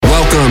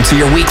Welcome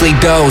to your weekly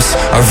dose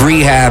of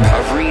rehab.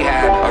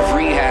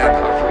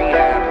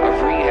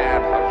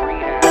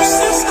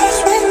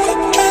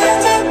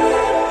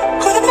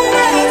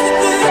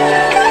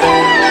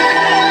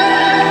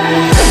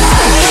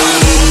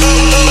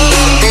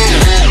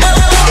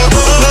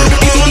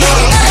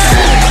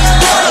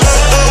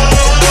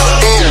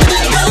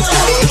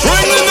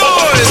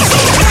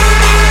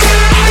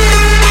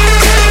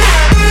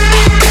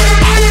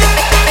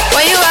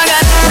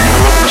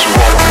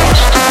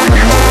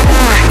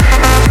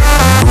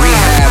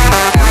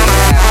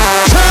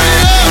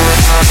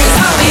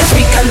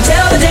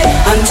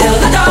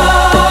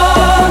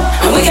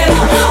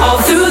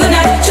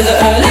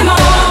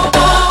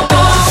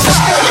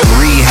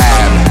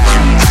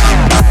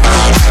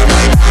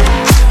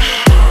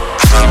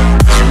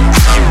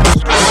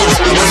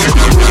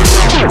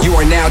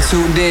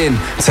 Tuned in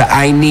to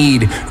I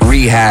Need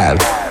Rehab.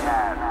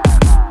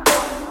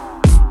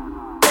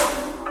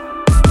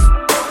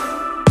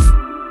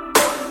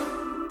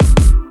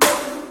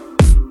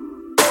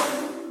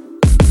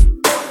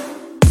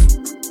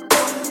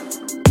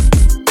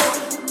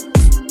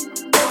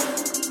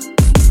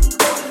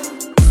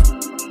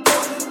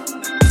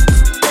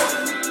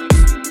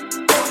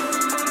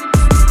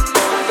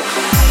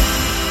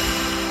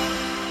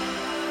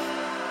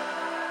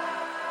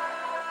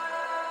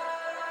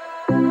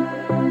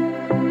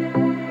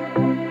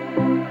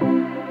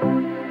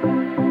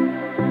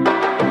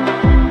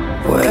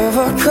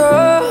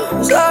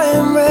 Cause I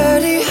am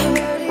ready,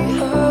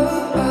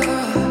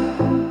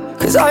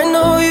 'cause I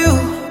know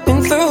you've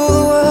been through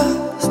the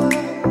worst.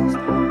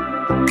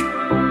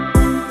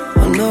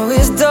 I know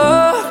it's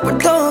dark, but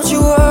don't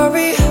you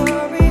worry.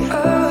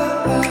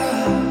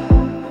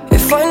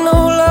 If I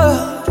know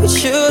love, it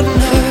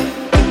shouldn't hurt.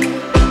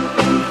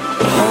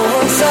 Hold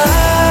on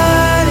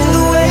tight in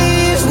the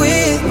waves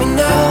with me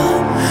now.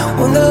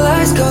 When the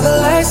lights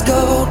go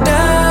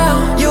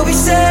down, you'll be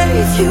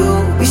safe,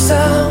 you'll be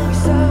sound.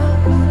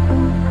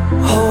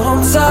 Hold on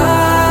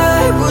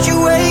tight, would you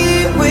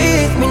wait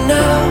with me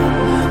now?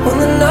 When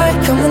the night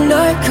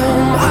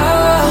come,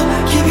 I'll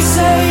keep you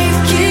safe,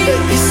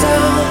 keep you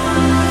sound.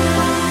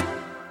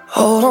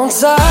 Hold on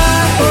tight.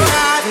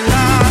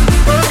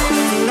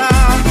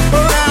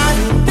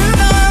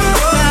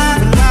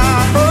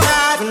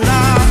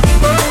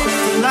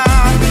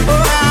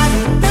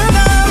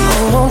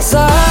 Hold on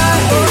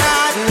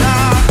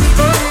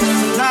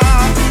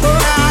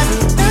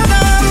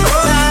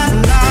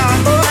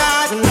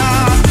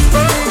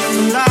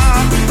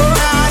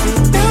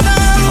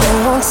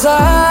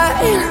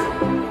tight.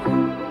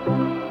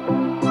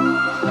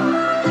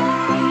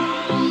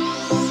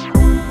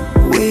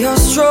 We are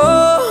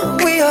strong,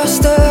 we are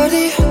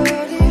sturdy.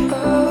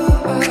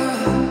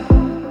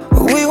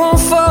 We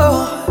won't fall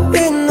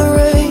in the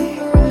rain.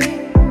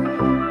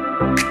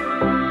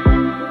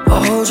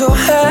 I'll hold your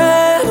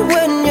hand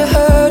when you're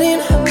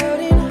hurting.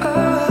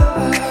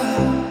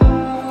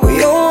 We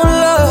all want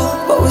love,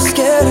 but we're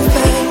scared of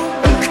pain.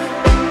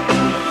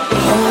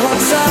 Hold on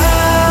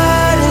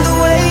tight in the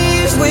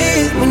waves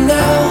with me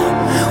now.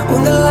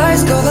 When the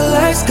lights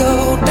go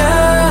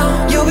down,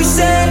 you'll be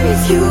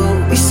safe, you'll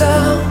be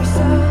sound.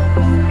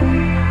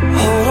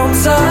 Hold on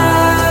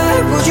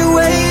tight, would you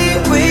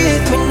wait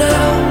with me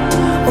now?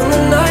 When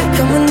the night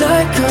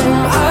come,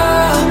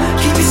 I'll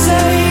keep you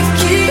safe,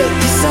 keep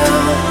you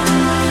sound.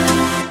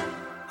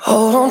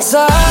 Hold on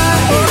tight.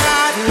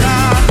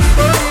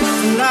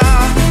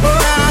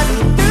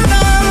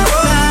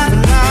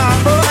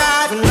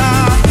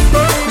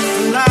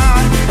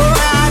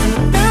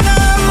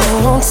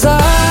 Hold on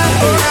tight.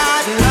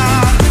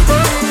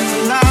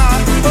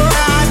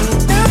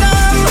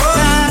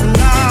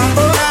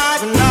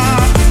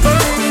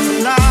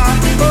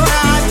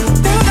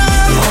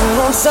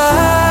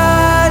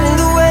 Side in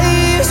the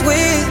waves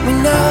with me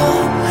now.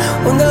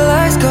 When the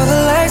lights go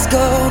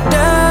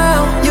down,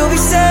 you'll be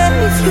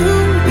safe,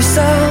 you'll be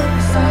sound.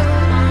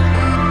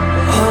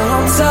 Hold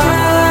on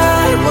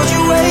tight, would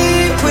you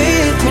wait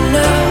with me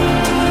now?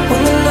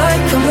 When the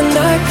night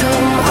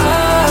come,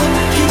 I'll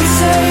keep you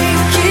safe,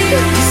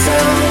 keep you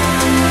sound.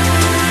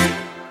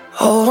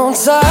 Hold on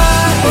tight.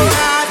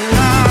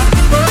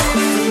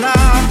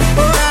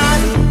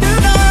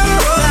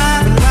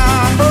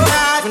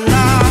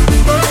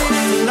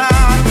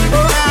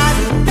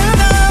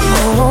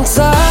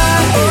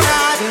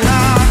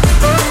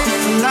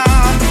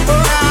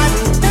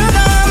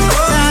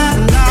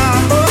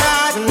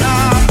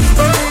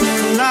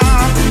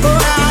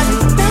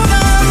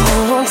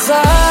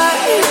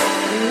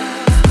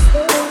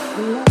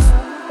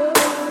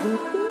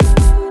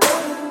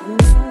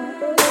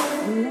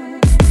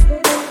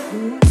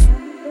 Mm-hmm.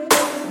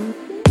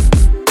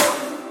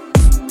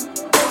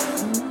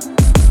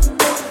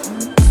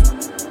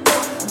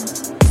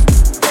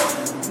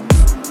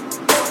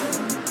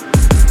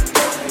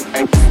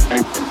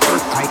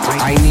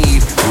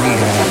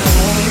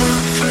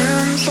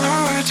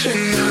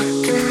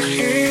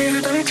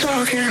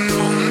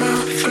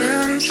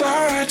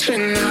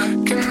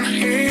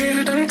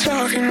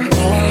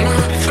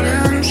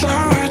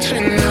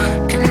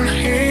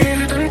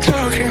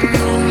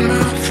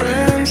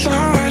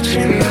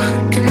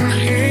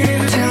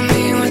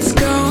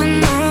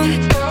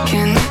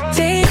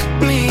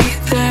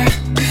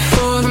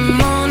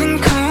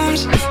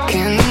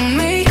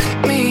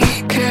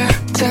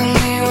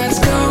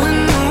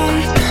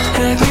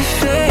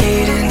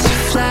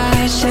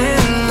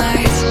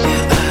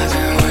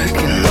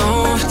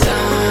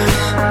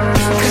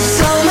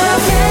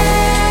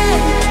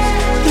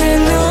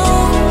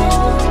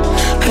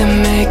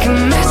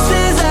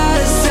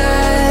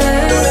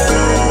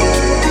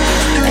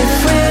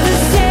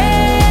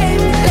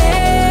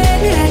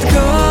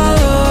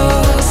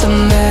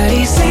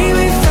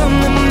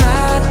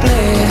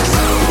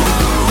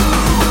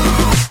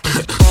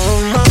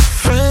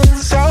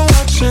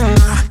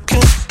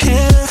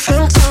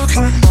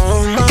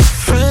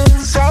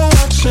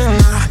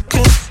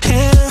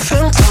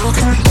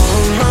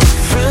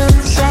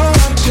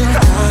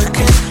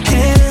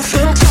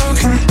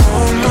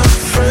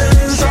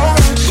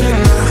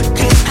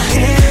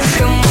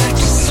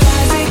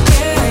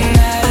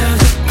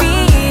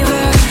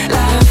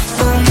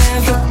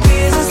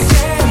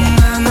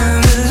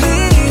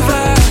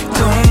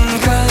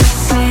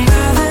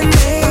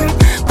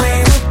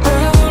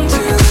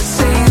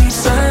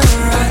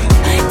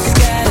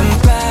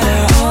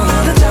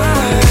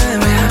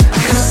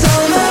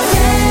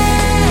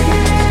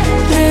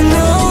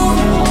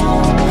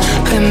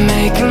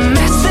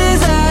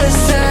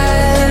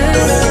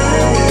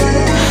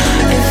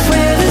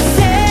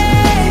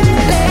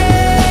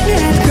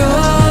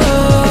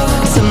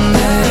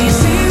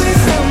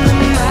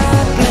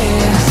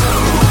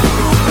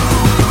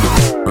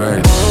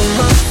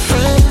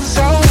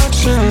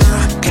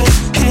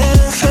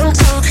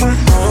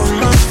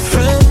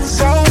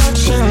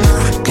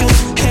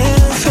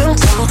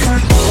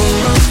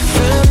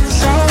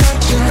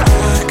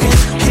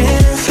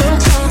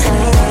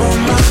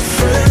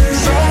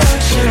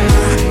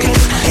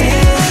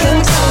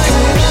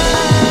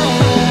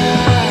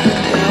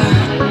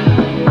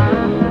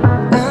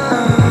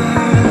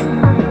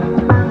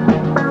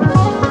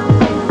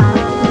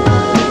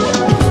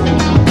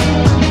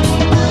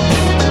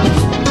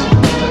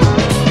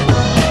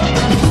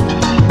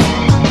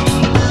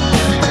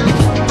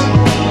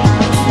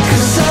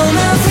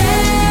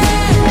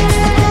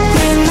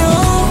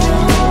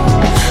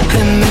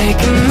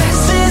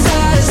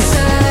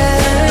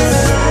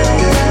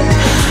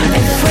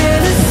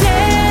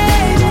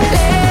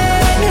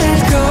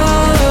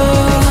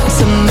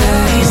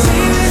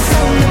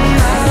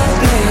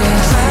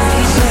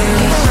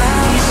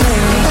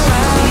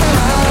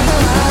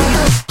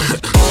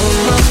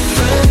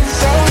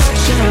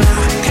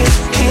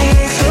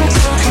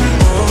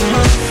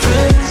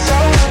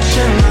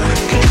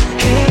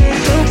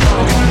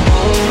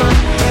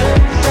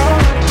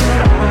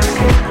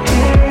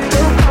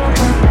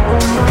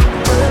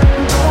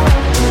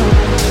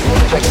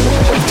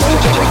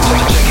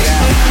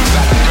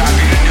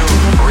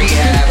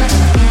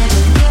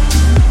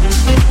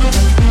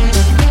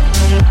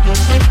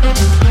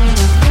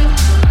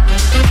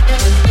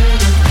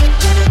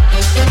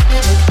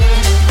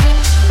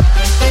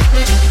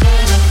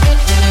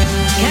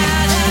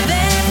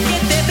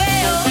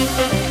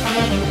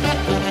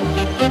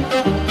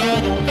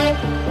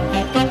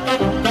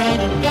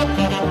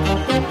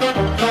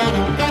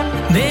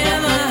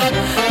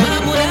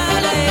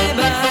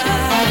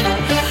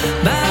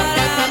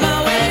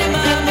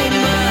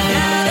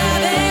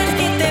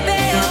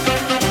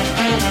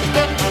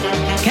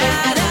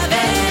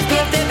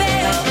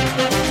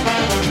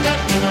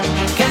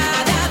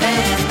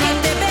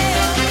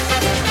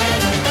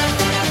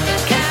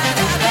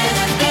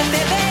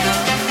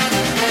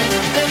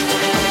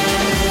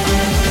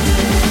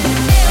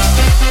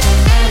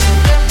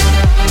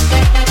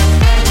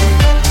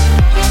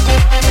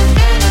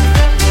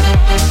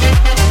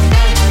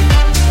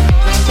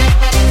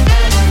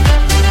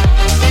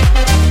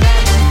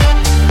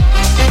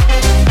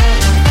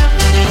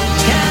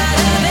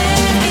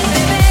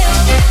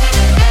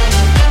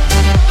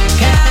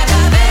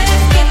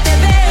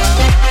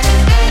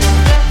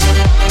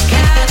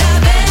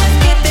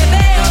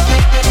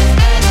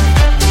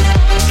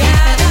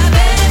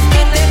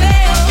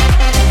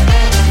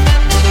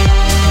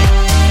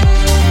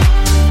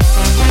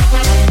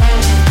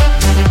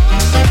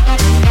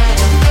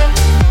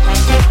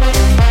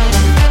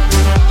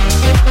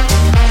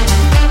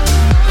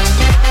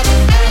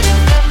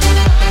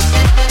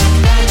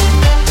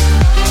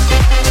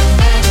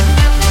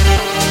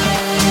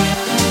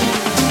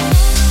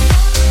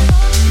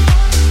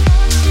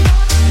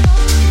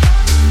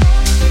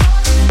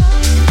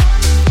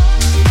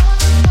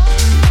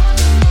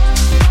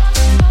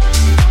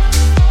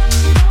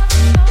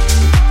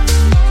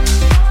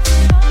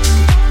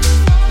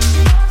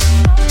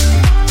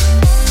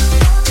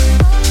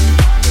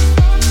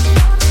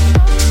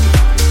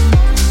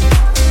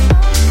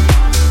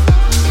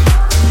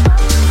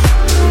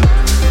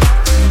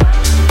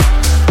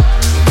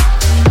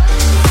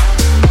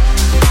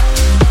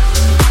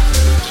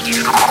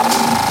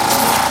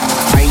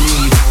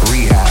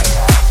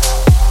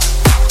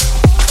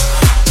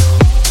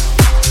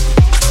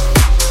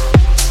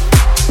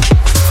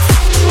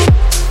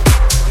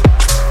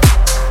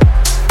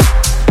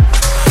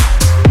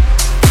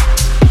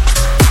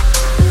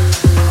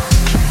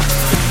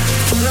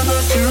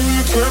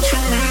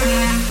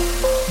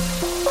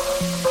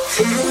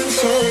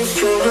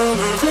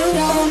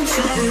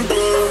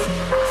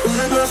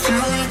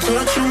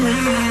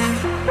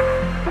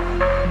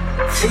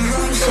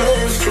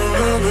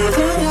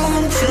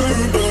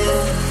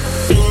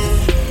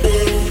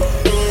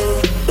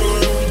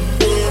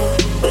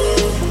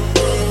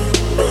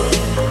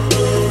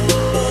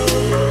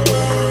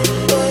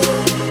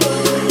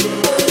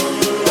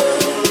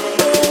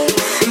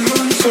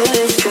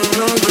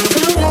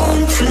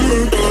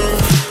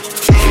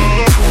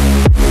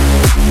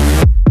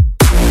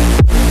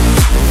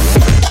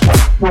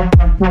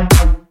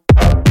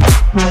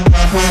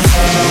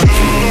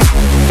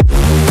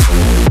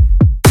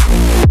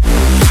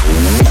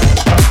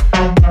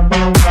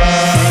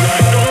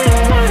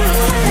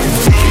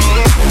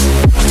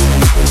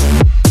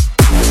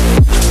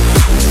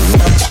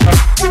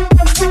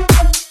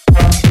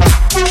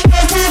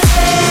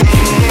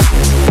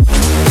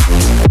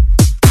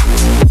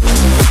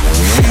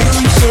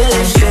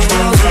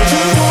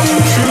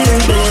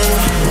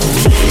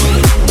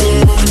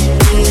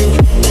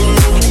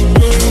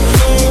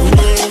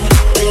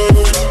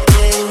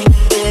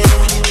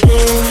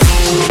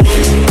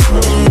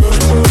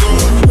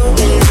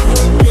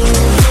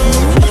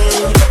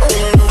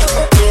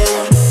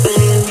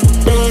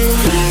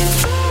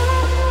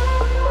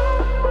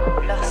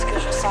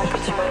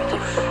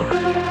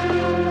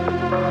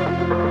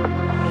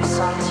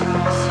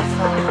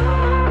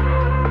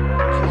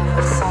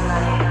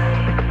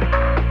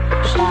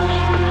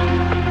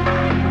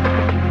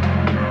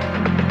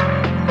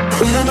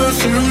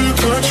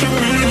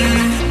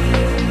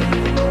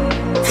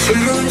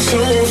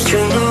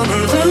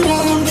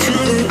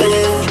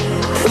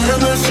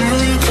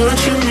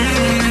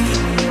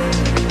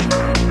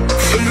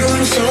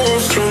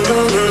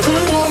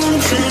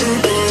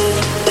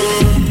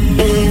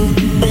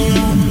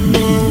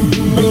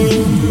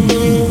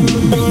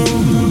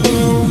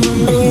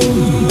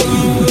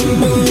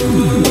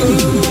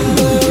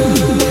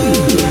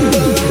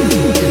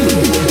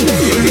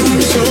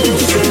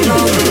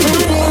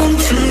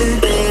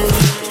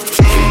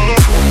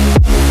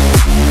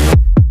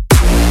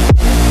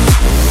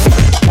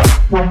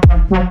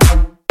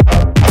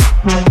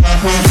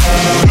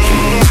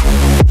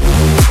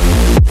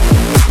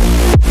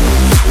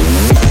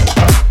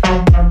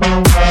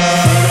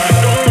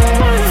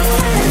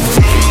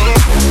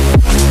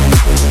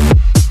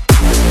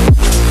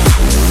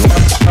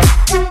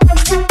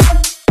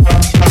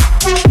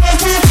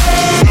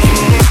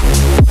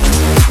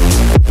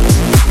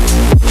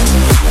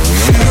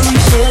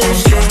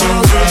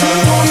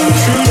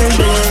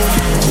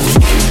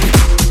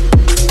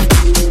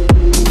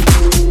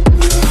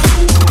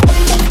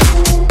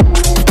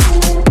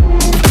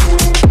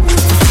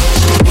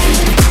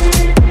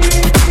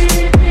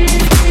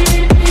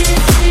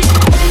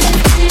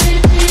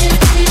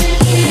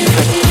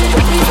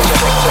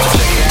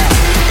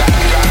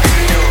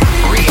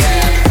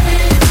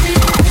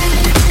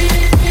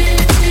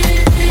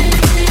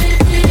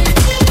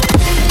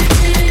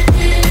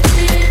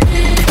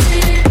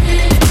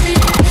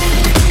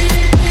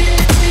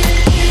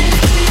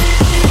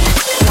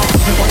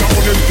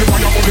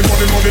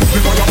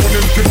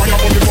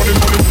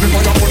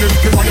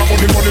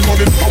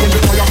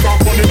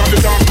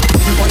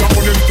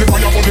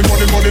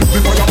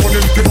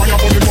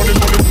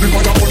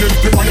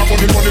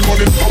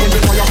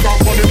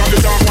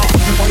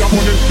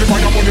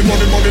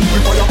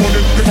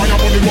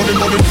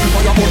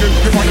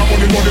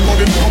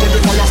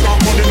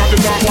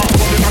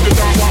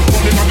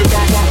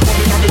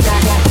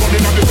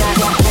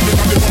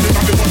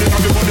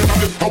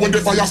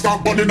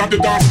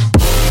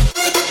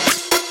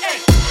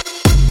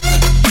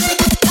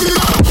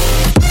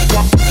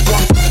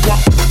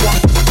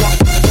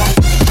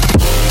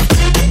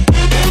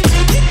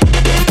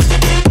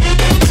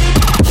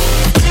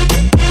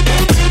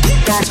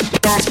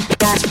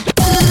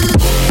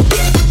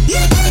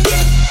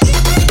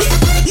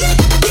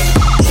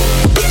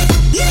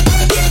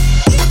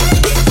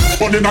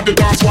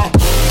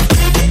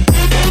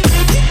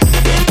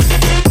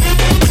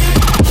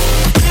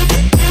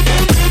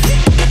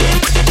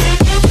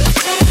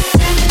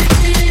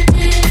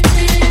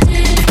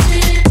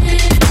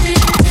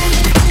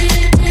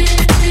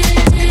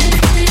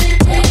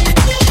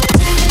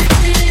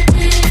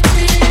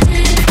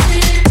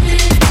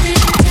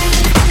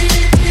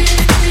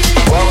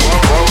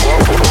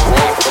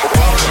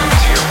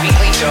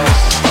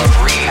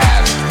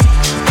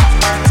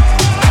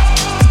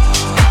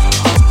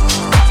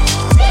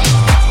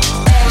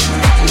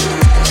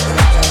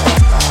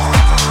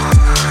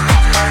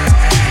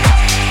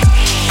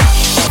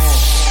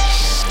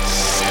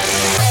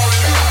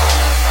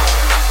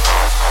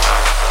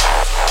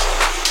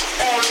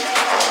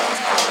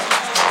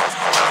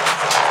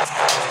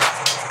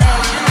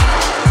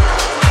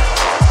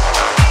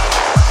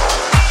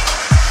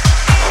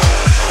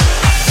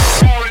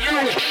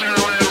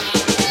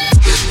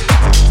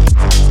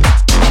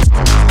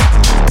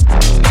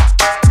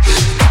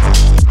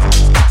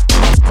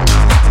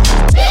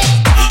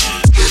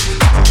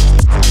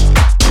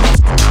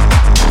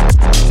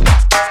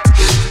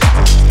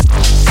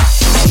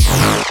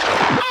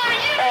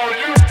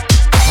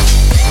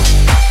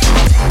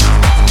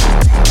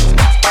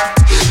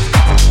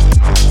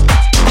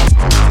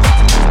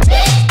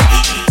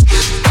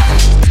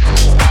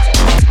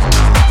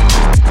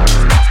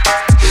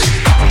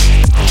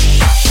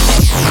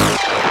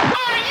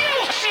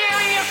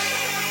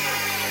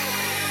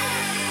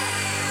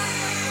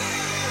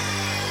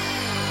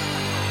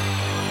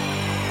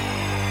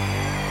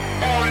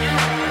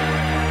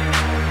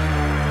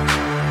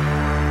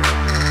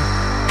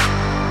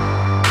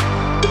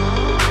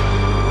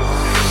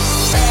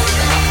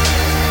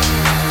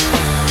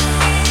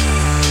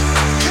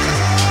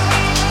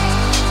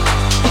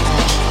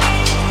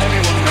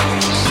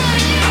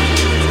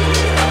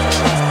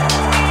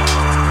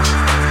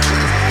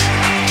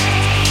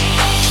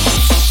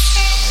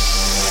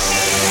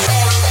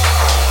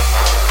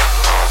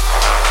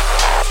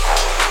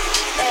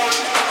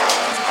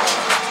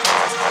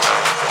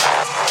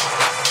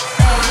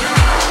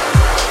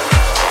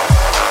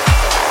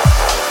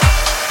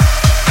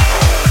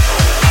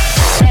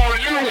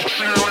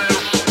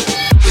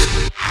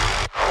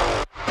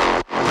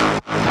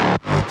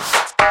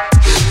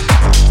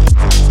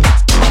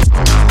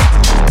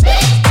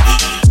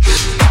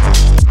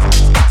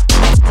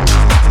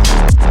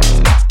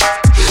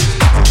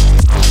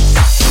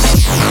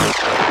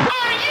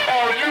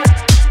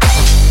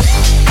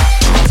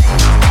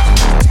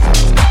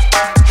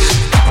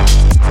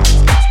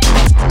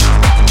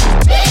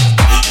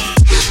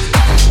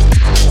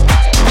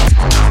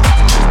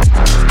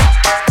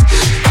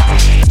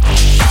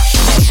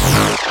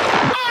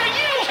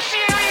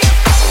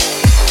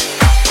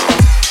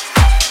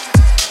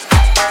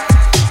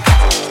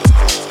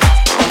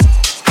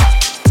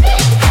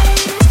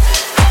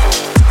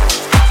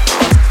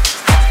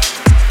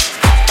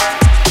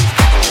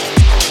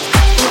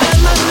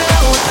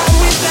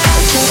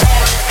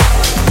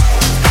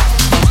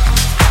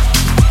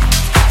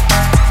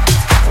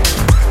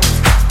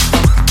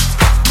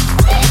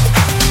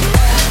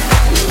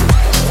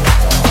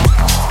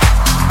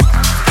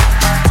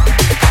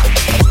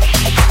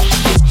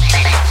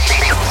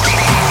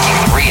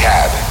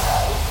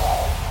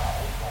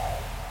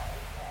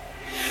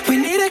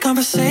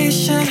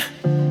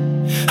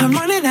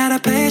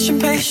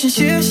 patience,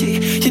 you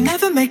see. You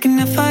never make an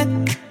effort.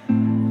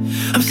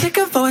 I'm sick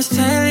of always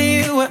telling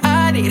you what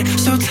I need.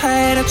 So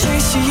tired of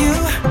chasing you.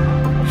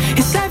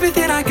 It's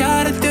everything I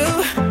gotta do.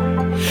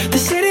 The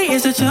city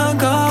is a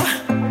jungle,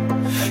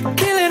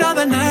 killing all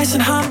the nice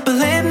and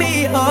humbling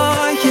me,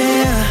 oh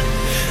yeah.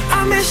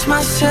 I miss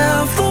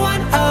myself for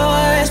what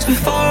I was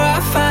before I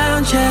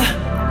found you.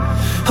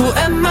 Who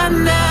am I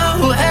now,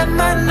 who am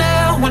I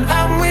now when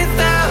I'm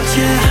without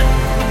you?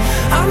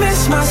 I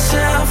miss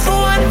myself for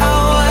what I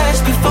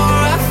was before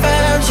I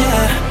found you.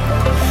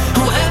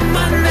 Who am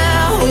I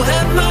now, who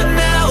am I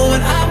now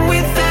when I'm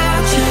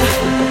without you?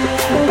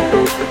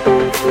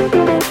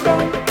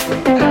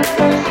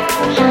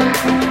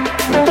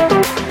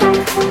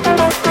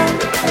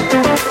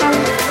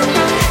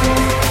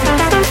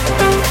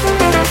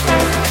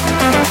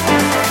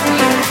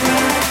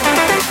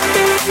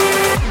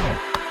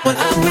 When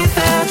I'm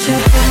without you.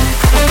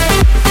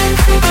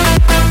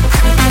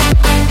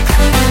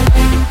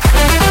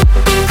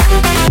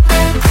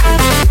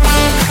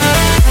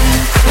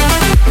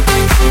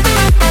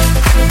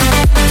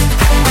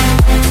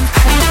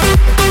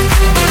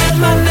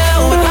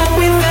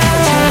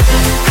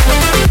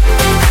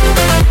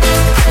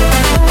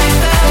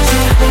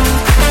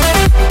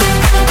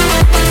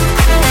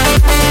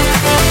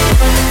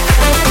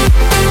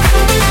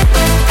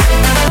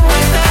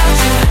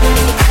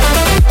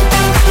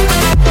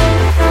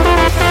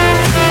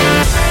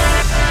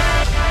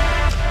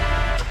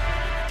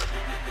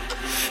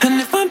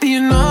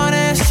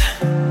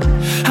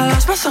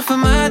 For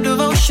my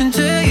devotion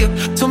to you,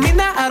 told me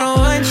that I don't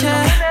want you.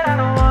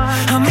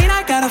 I mean,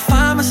 I gotta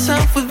find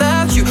myself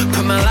without you.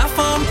 Put my life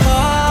on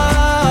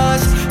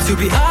pause to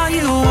be all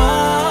you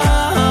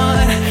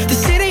want. The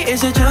city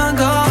is a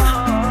jungle,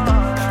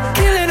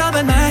 killing all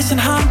the nice and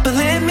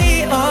humbling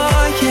me,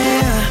 oh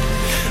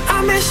yeah.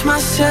 I miss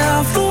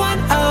myself for what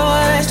I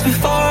was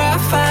before I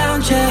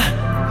found you.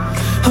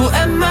 Who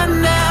am I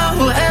now,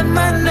 who am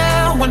I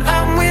now when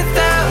I'm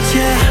without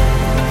you?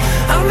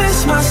 I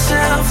miss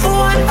myself for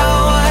what I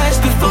was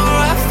before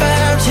I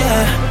found you.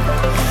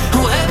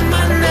 Who am I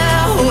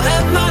now? Who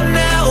am I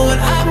now when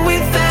I'm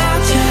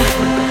without you?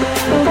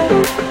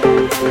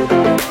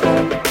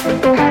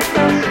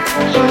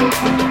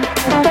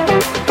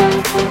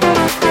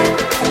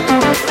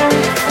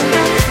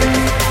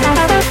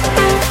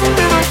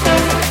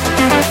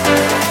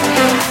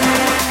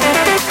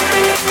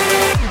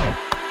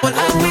 When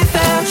I'm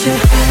without you.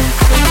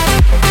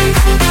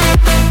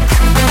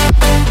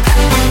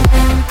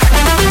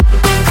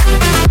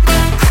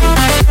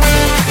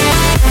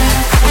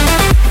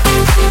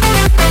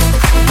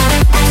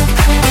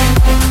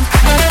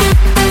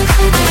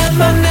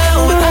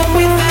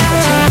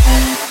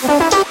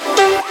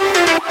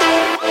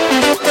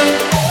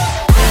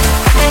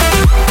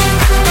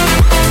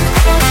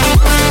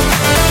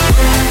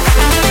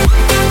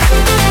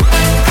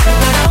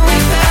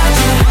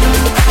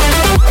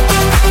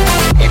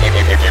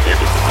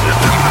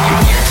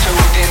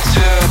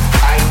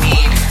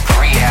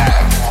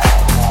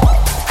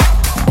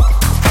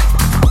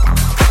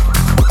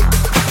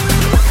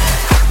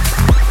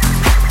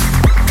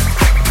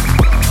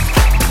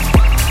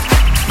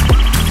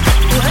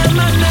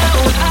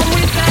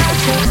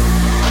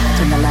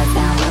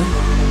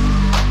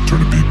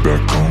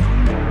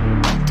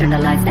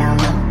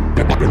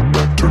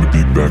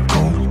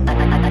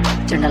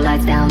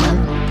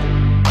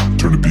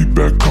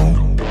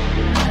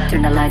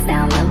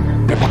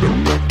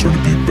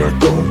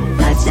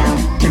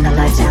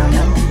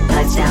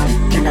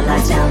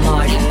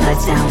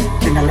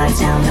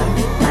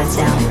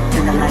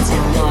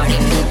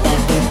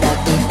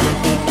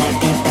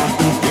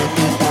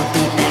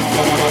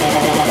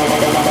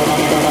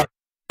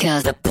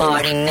 Cause the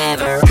party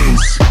never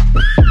ends.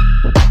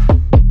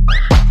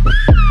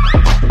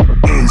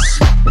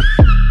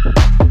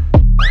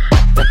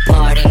 The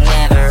party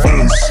never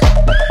ends.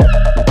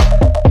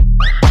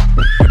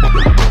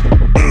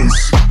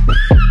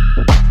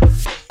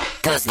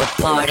 Cause the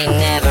party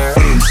never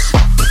ends.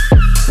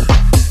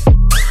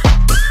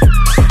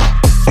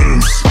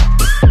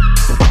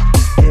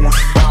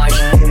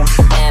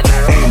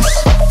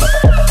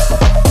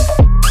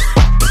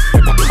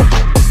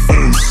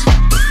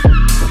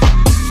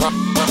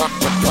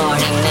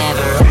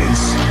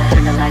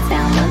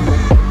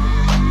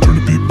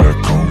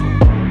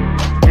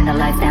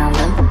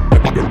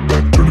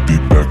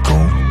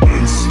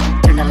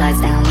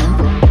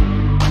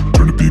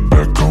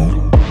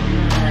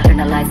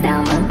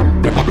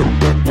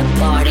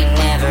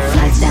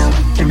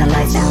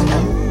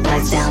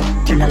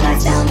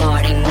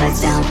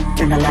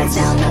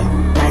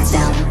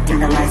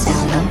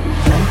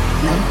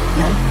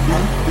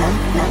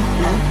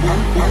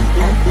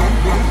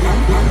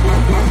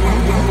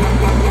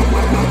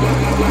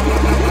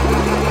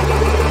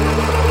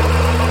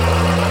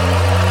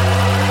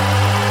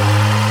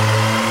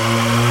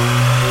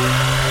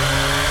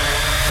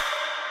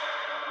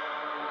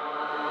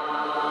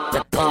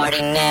 The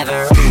party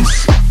never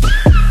ends.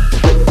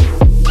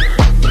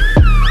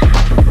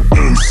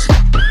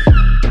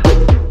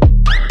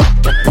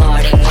 The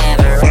party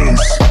never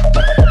ends.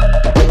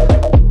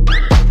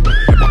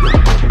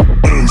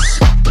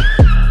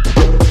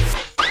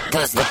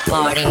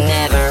 party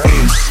never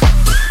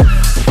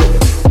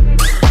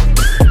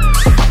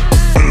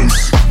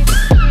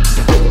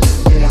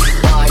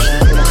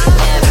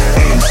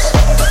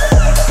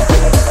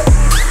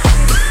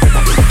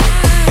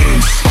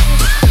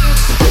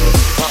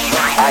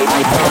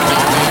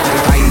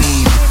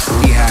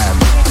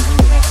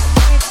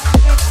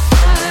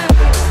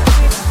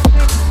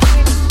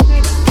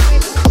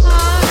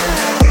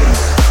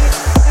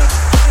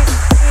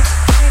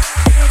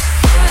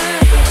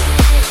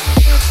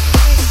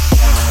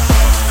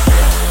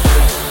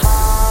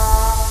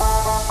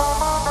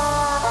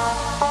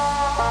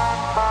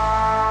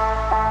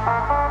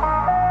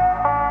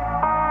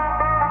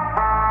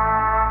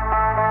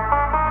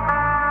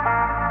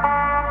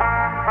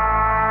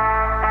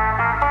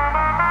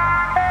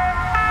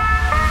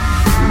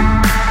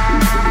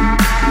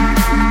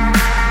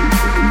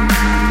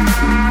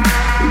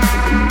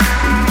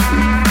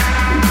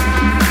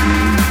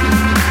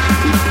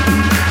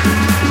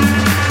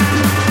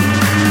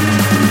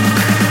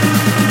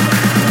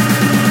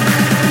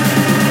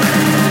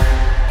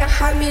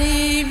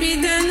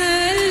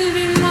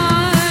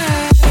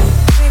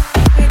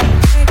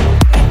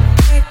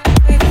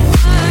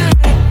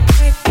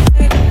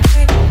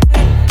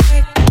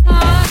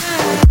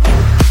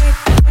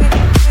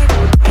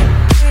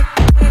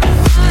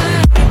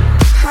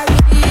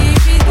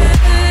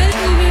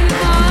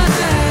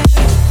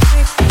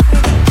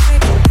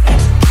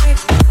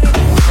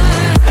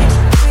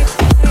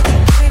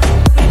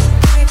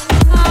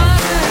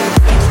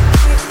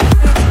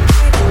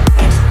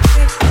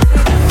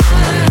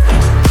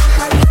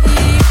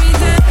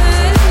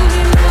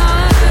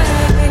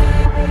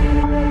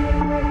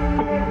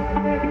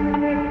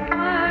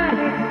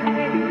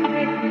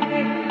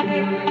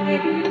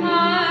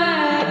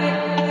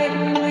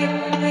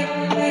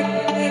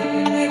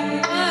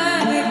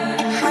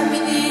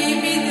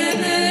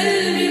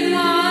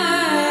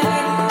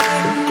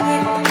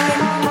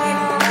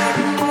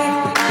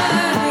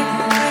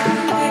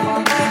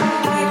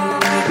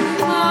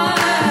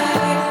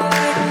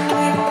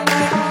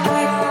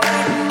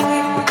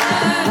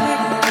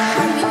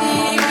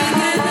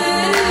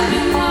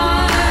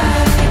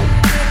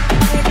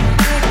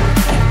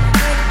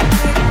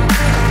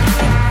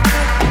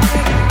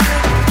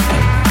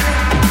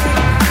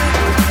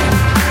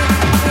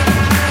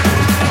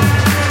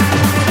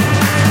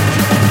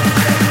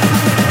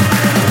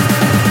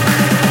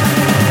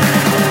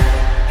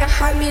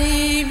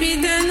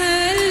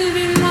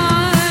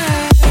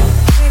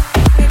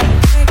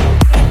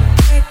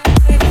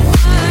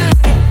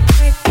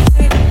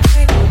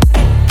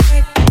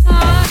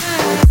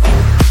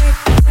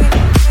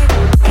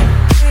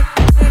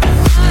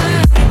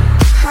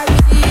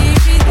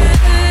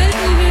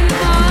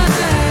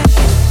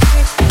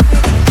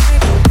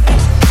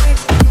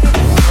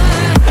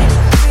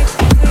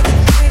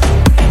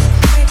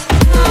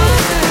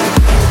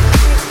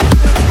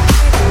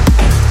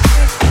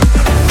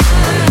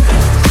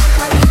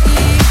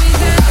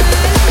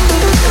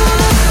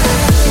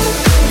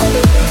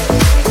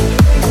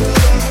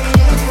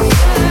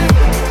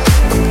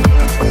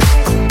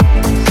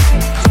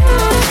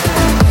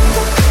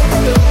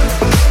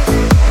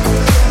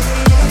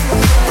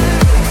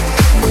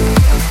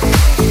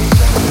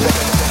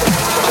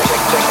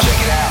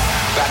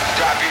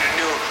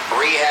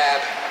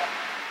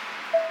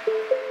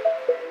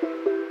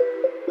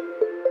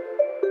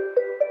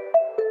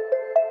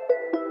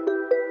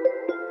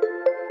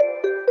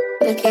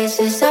The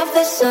kisses of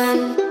the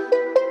sun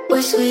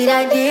were sweet,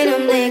 I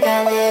didn't blink,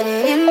 I let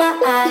it in my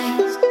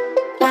eyes.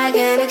 Like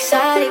an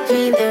exotic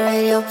dream, the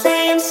radio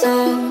playing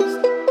songs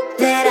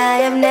that I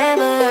have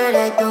never heard,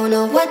 I don't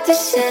know what to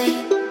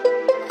say.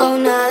 Oh,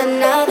 not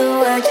another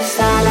word, just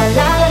la la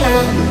la la la.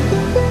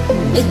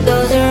 It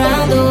goes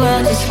around the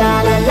world, just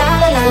la la la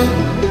la la.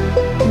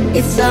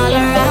 It's all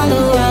around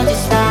the world,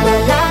 just la la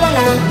la la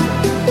la.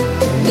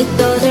 It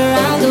goes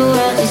around the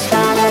world, just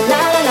la la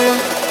la la la.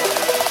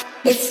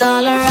 It's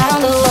all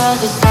around the world,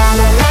 just la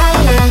la la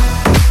la la.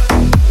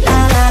 La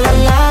la la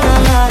la la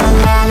la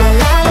la la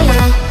la la.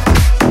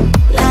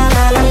 La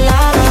la la la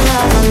la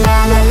la la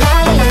la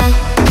la la.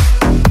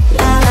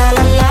 La la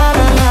la la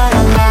la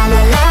la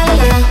la la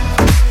la.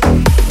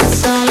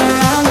 It's all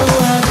around the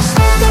world, just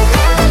la la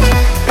la la.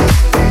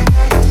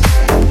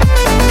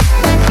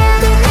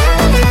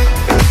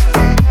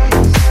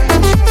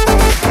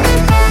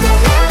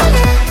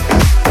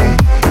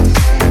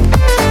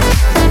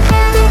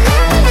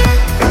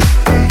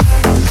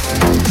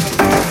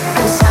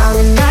 The sound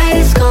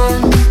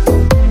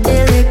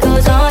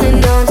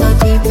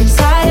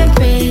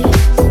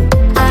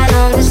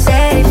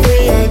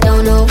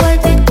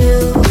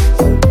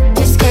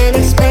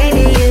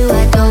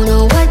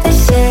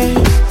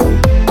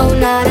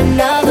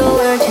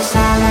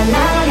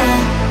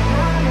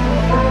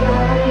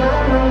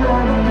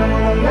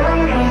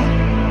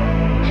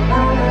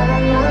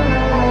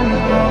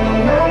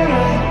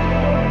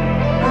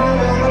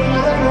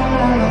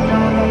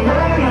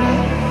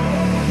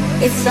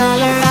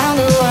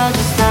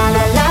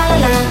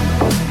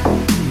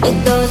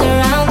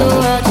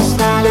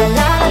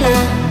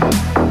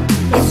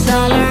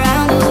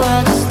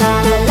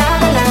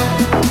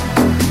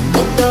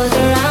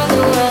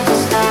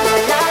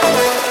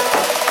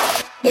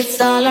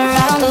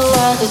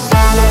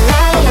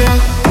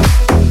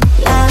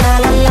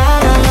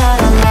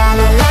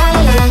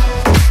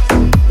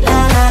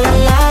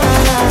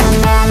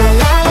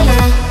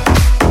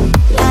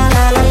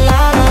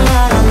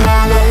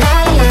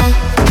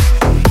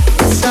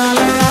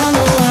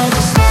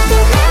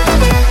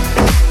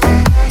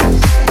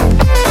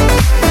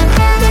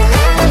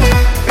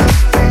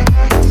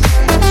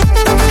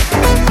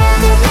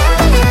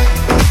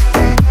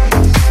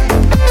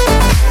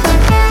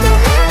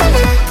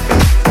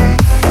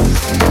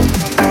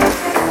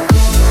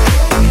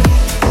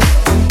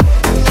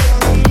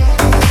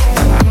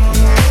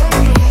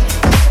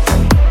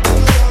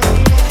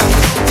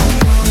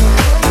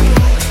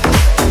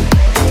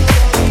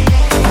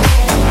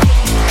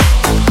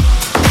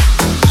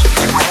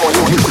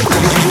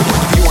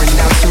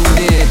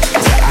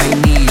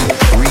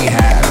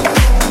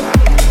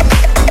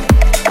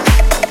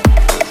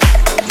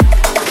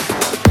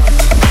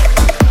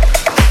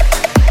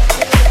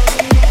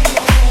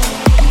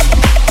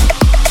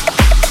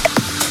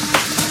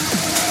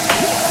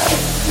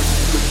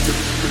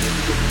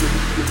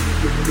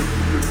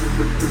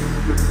Check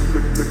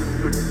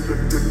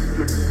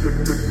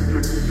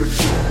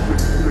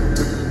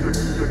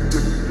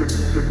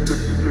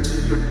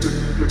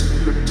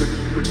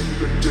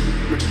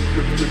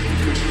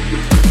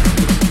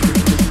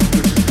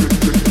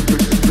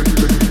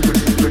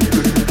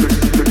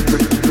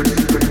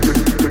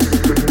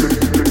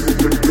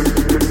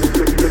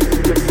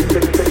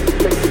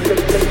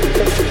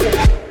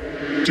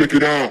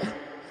it out,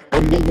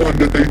 I'm the one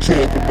that they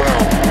talk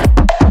about.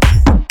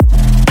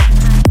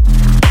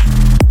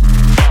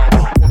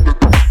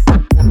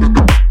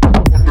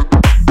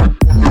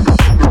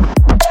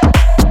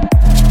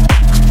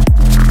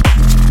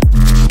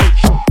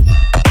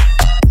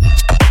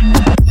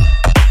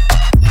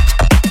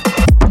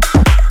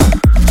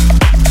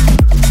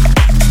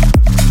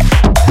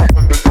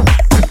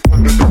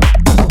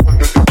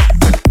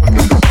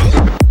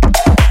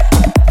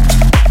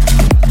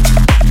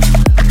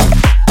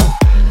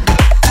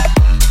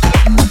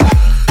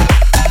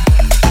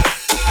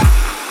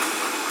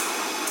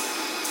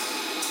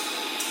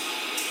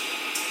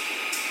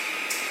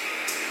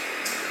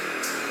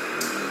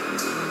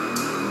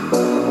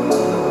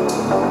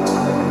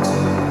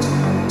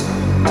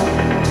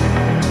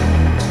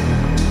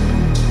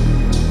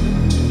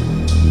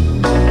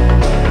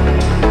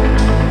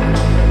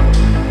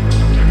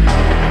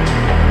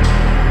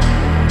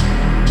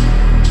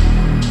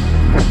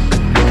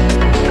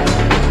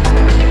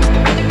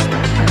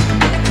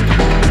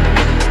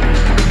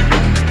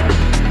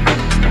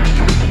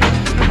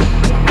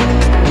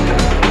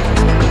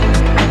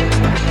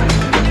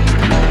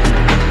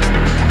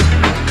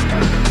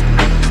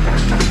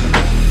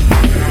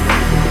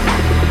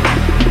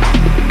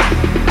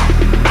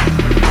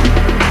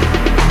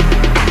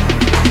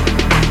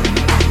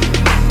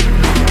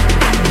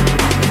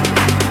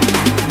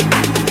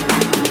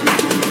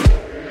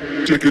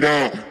 Check it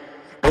out,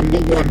 I'm the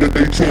one that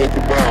they talk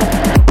about.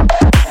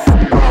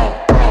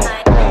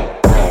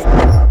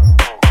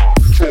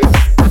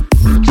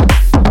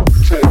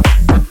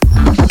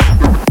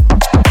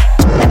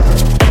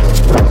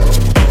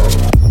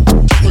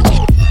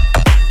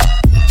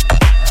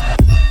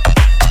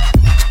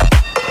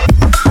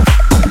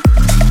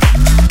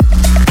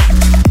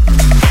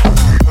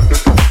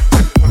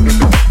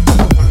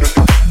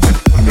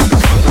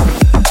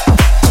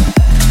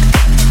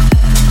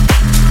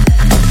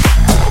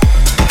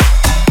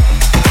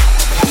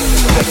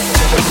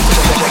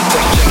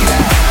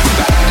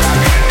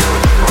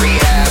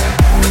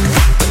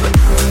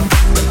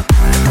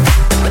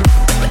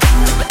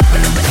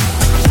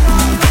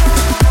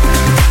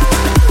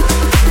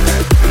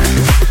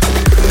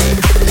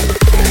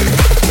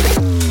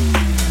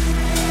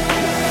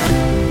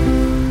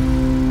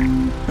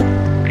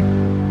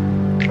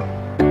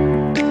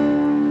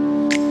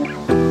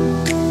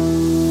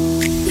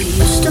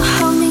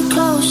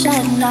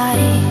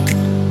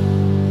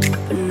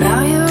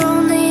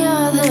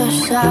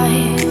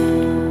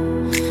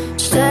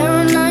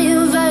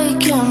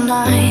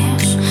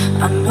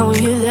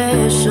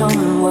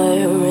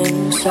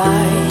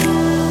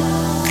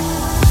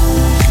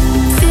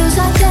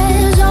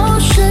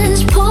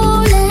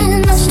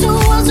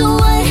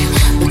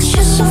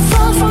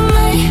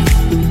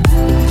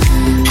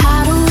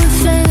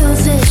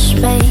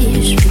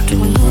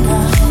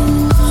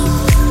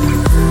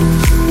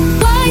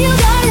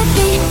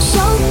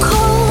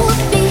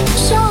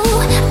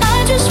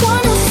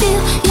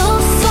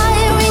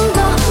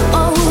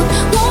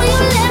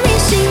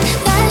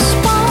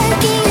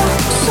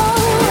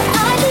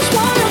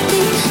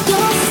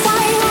 Your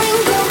fire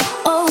and go.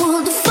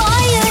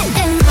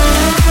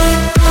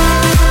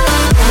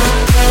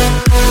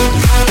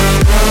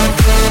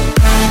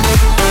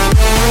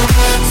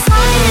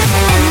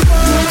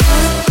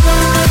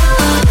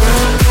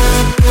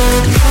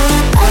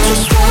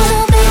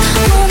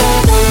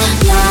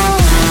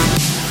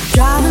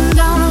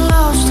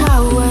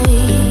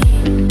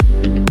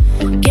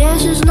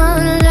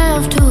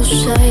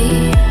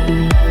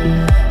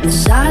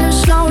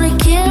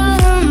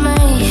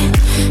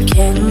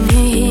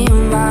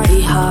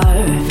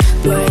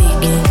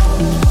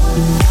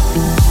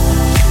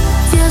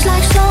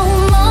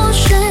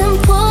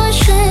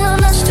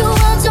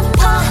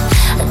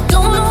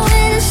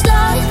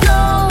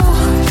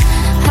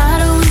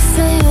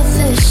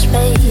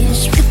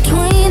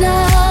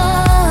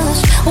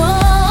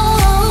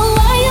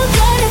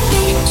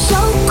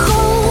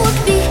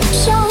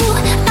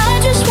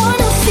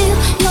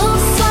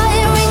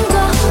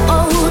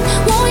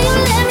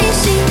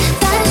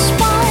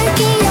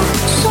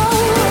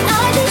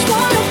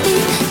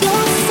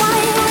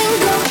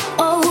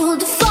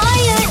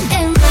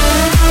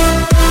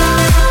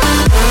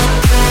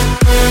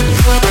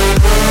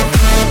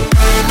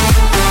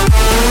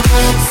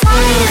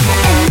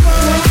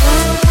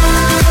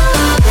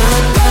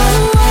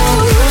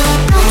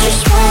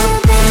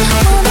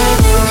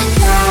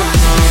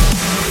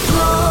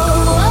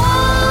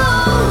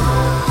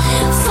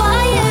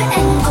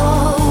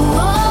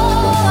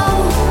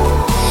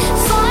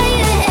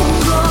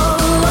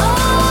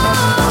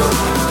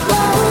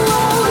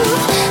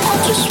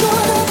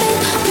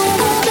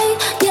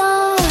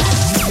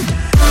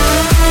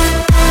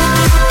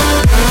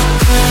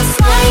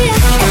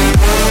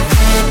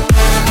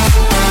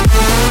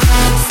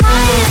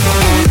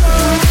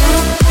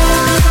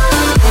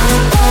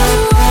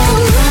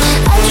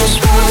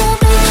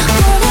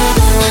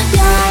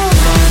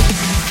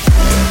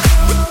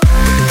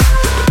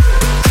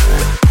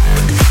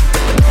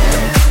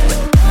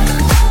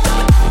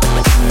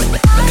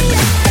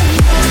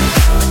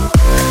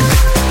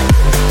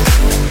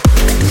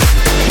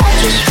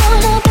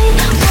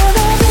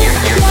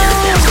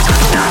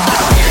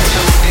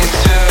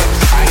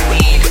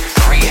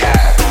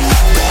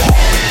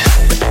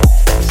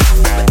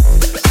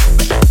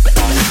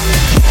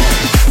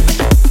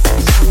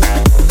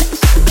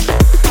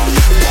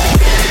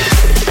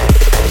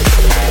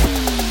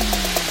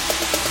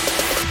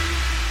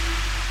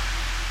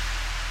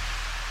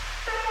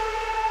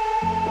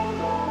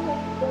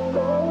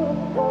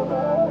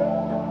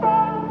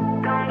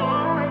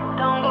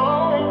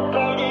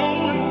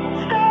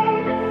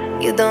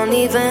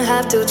 even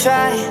have to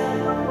try.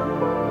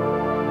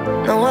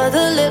 No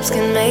other lips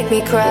can make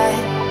me cry.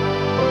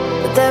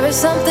 But there is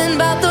something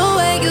about the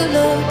way you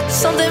look,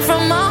 something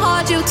from my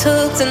heart you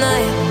took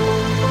tonight,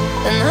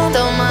 and I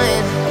don't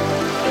mind.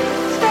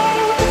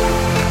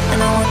 And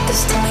I want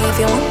this, tell me if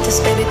you want this,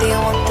 baby, do you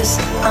want this?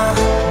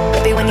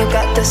 Baby, when you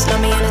got this, love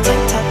me in a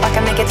tank top, I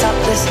can make it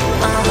topless.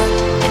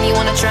 And you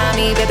wanna try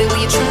me, baby, will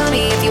you try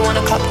me if you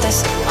wanna cop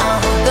this?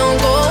 Don't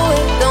go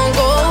away, don't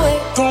go away,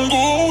 don't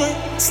go away.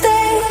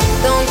 Stay,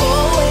 don't go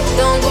away,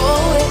 don't go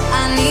away.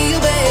 I need you,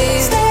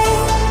 babe. Stay,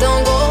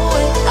 don't go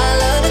away. I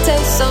love the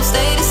taste, so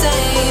stay the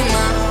same.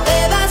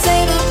 Babe, I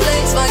save a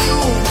place for you.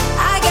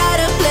 I got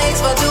a place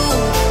for two.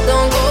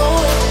 Don't go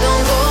away,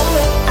 don't go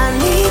away. I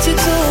need you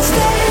to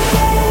stay.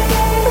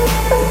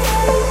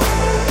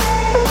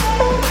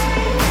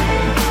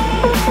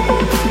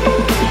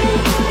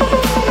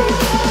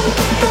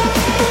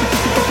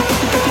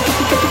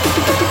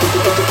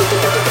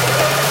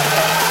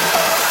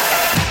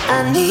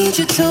 I need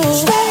you to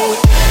stay.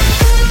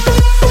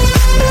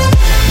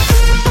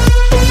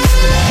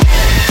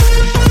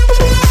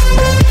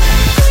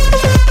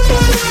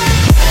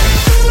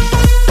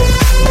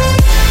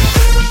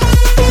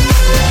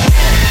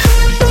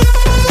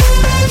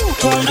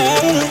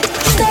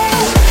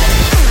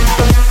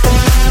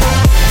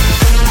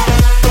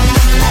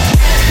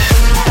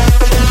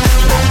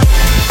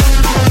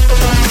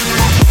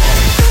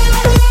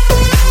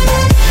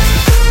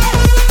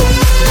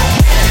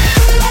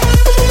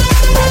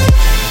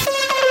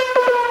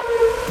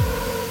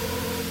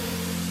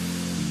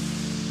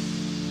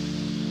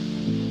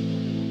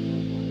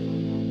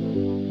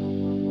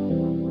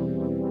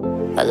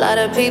 A lot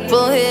of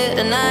people here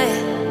tonight,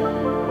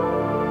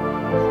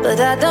 but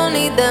I don't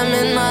need them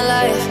in my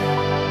life.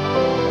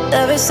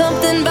 There is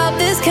something about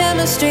this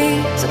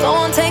chemistry, so go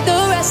on, take the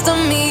rest of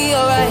me,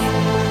 alright?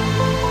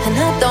 And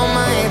I don't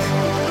mind.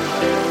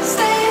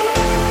 Stay.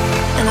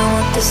 And I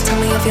want this, tell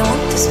me if you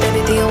want this,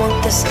 baby, do you want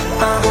this?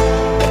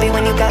 Baby,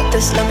 when you got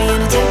this, love me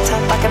in a tank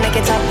top, I can make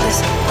it topless.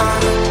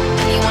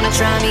 And you wanna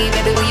try me,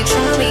 baby, will you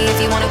try me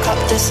if you wanna cop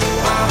this?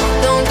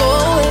 Don't go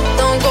away,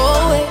 don't go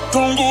away,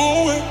 don't go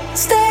away.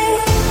 Stay.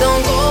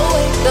 Don't go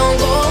away, don't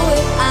go away.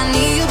 I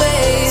need you,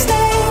 babe.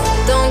 Stay,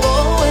 don't go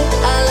away.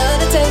 I love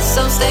the taste,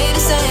 so stay the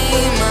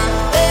same.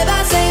 Babe,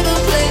 I save a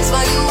place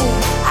for you.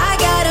 I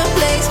got a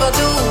place for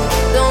two.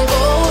 Don't go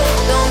away,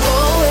 don't go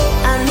away.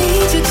 I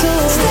need you to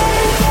stay.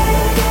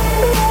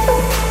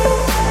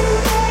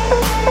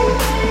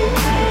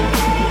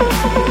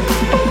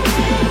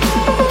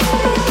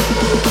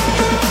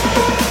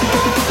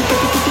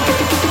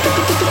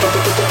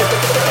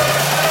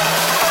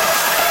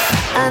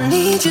 I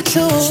need you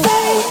to stay.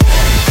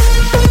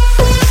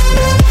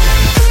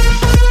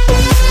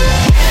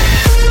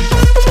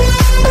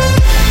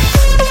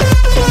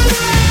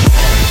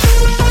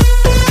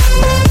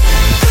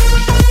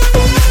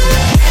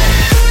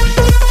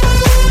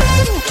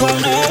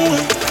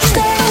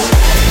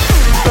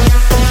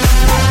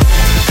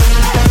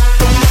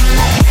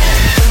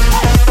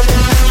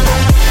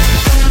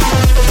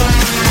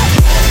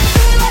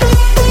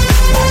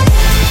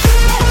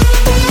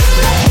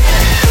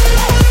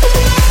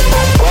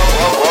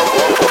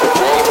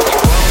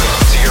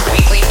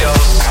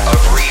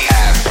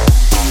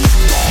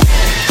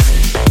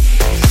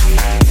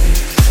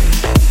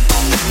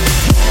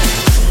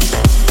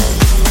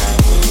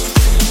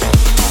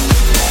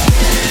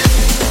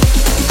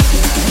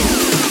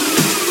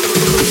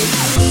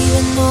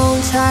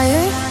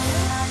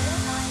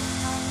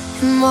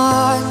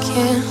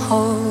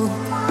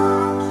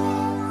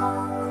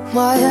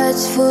 My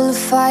head's full of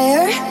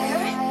fire,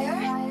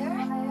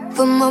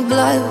 but my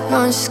blood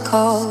runs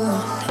cold.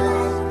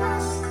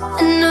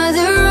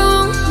 Another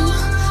room,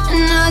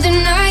 another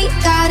night,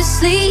 gotta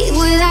sleep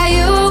without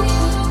you.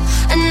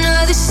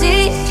 Another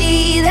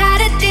city that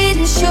I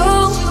didn't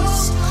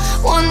choose.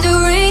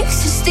 Wondering,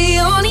 is the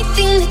only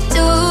thing to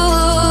do.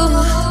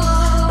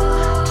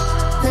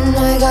 And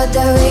I got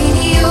that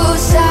radio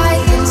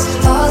silence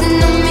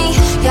falling on me.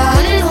 Yeah,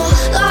 I know,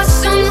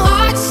 lost some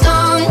hearts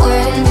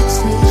somewhere in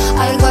between.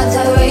 I got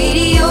that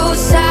radio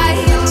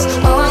silence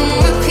on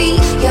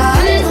repeat. Yeah,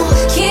 I know,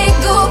 can't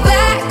go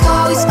back,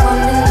 always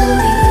coming to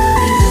me.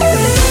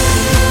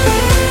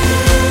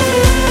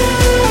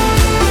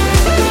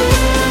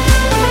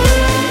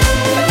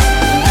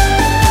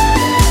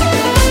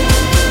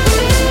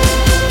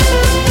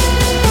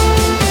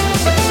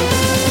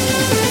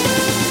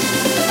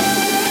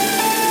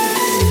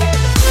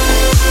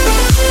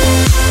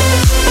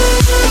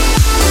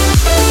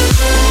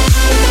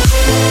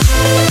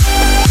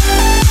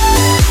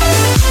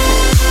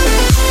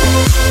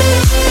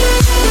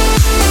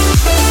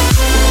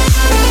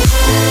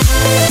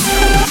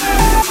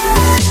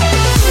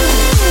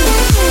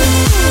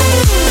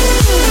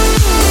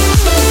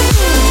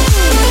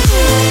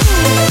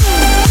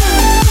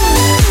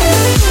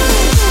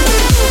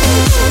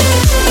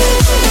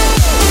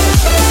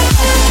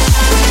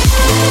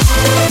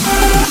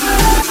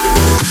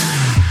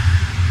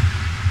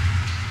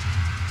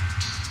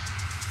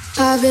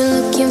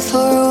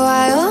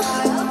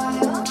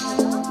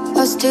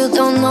 still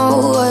don't know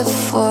what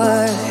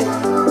for.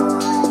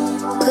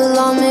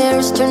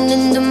 Kilometers turned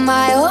into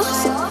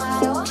miles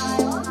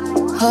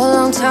a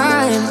long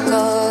time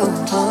ago.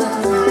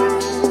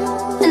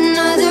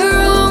 Another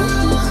room,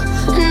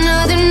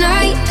 another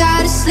night,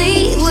 gotta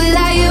sleep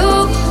without you.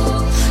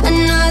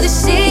 Another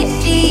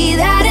city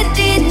that I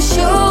didn't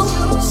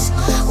choose.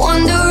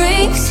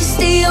 Wondering, 'cause it's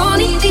the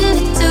only thing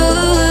to do.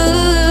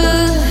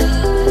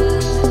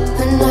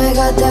 And I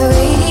got that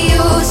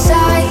radio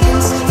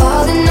silence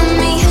falling on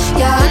me.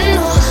 Yeah, I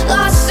know,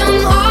 lost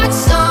some heart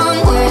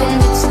somewhere in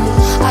between.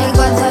 I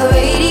got that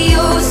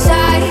radio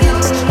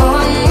silence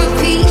on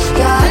repeat.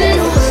 Yeah, I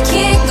know,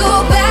 can't go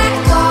back,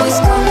 always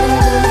coming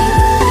to me.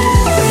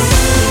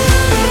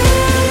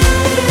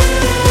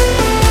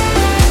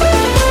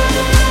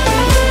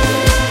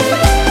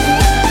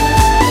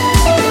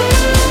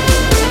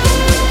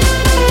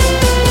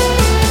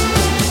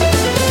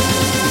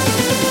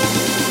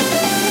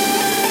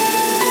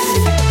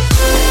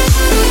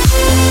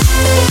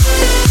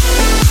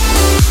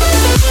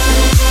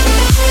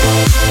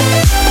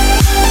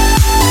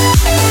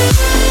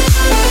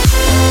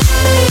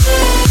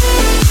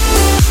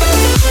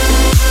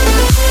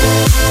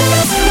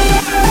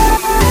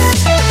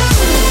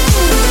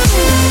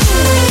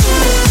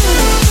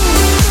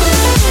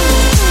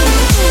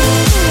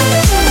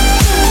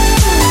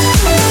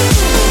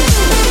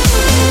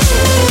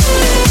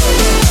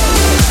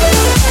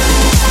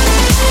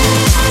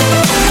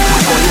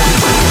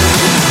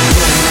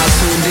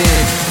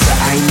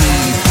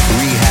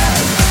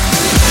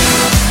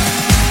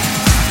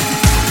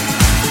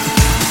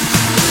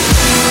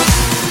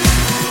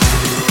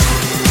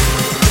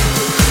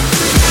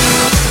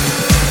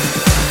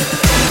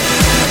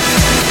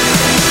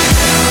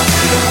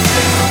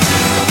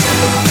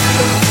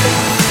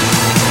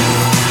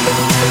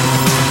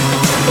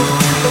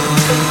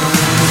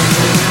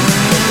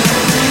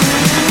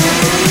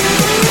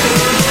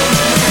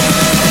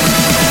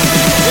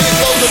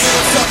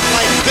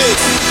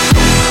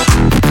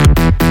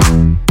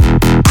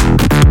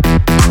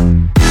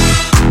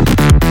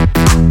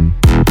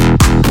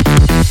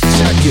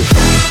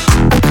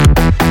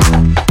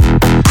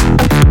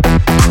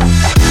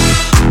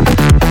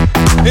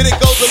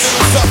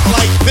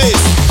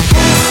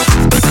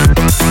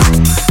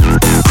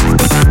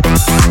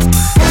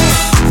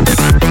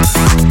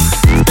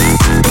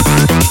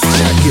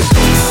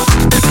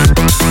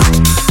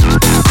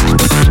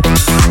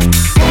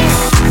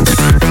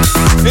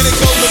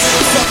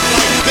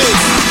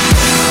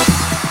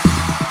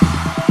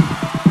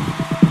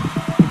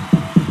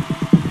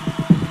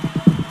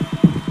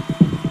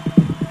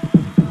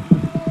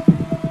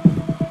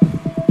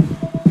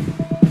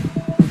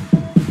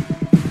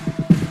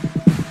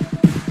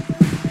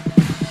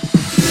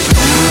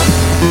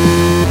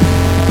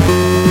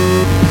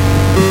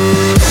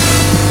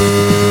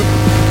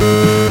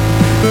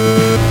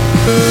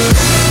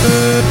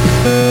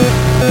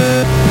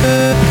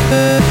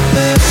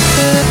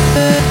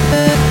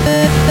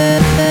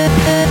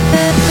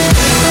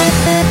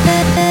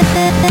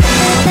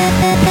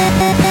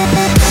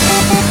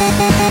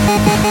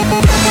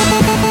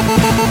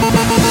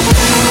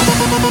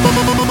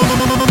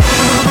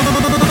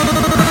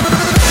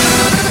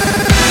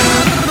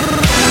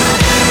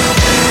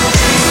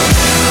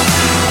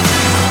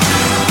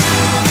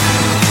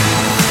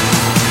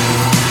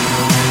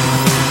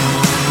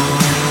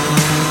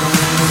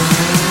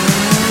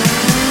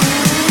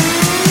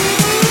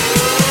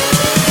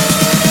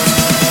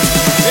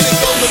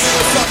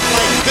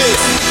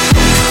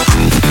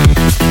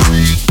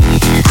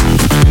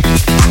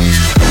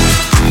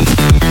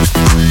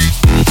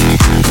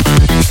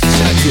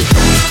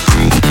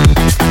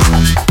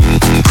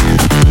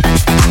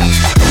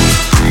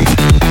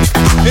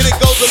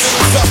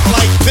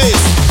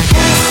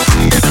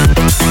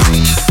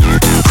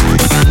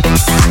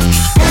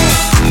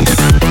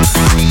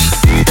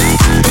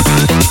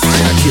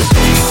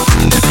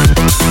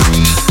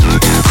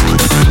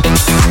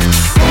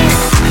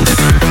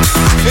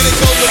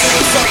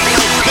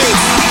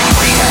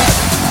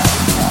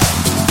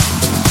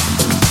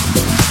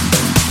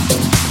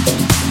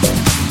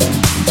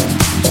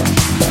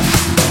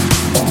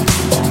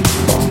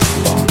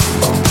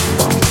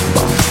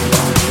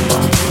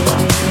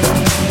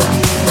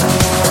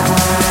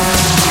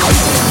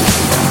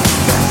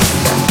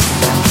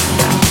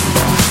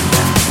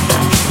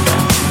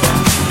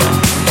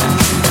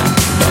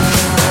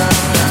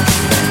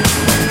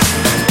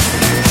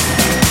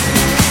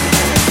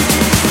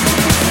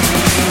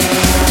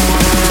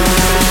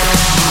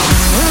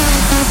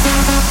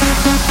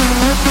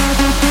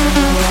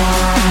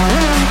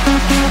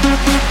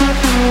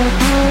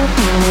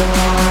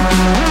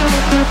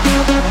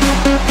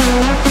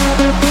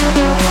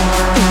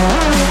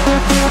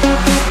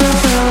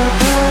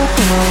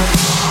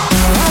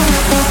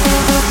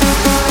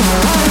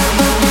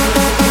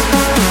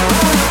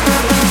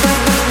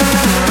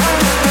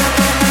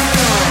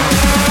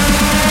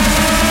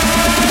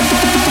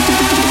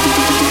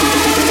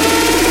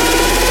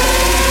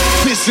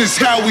 This is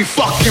how we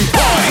fucking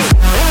party.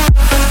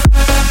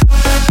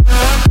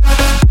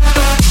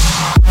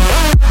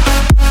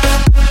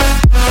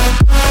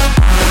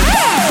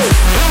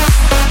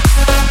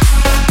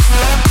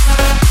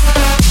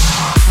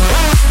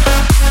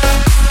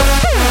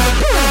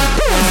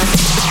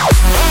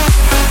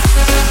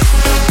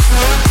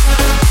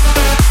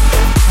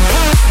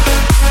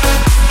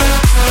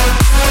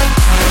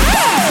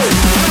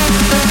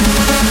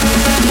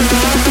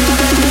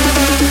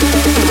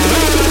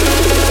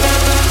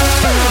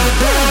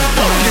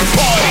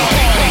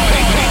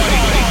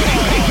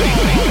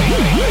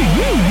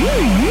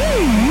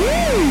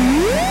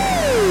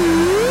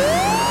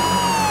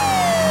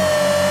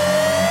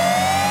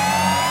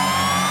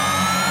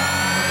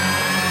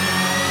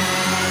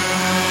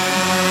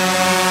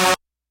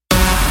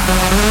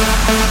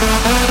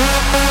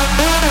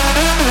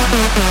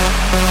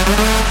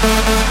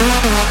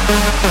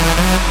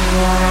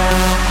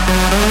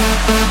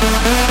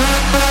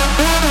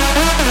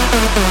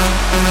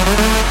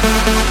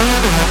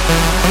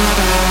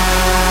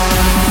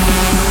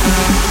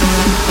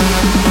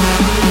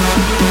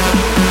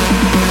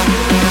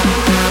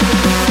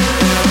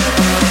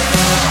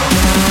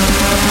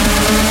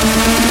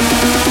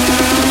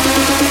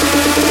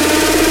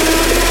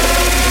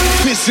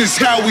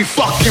 how we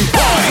fucking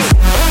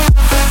party.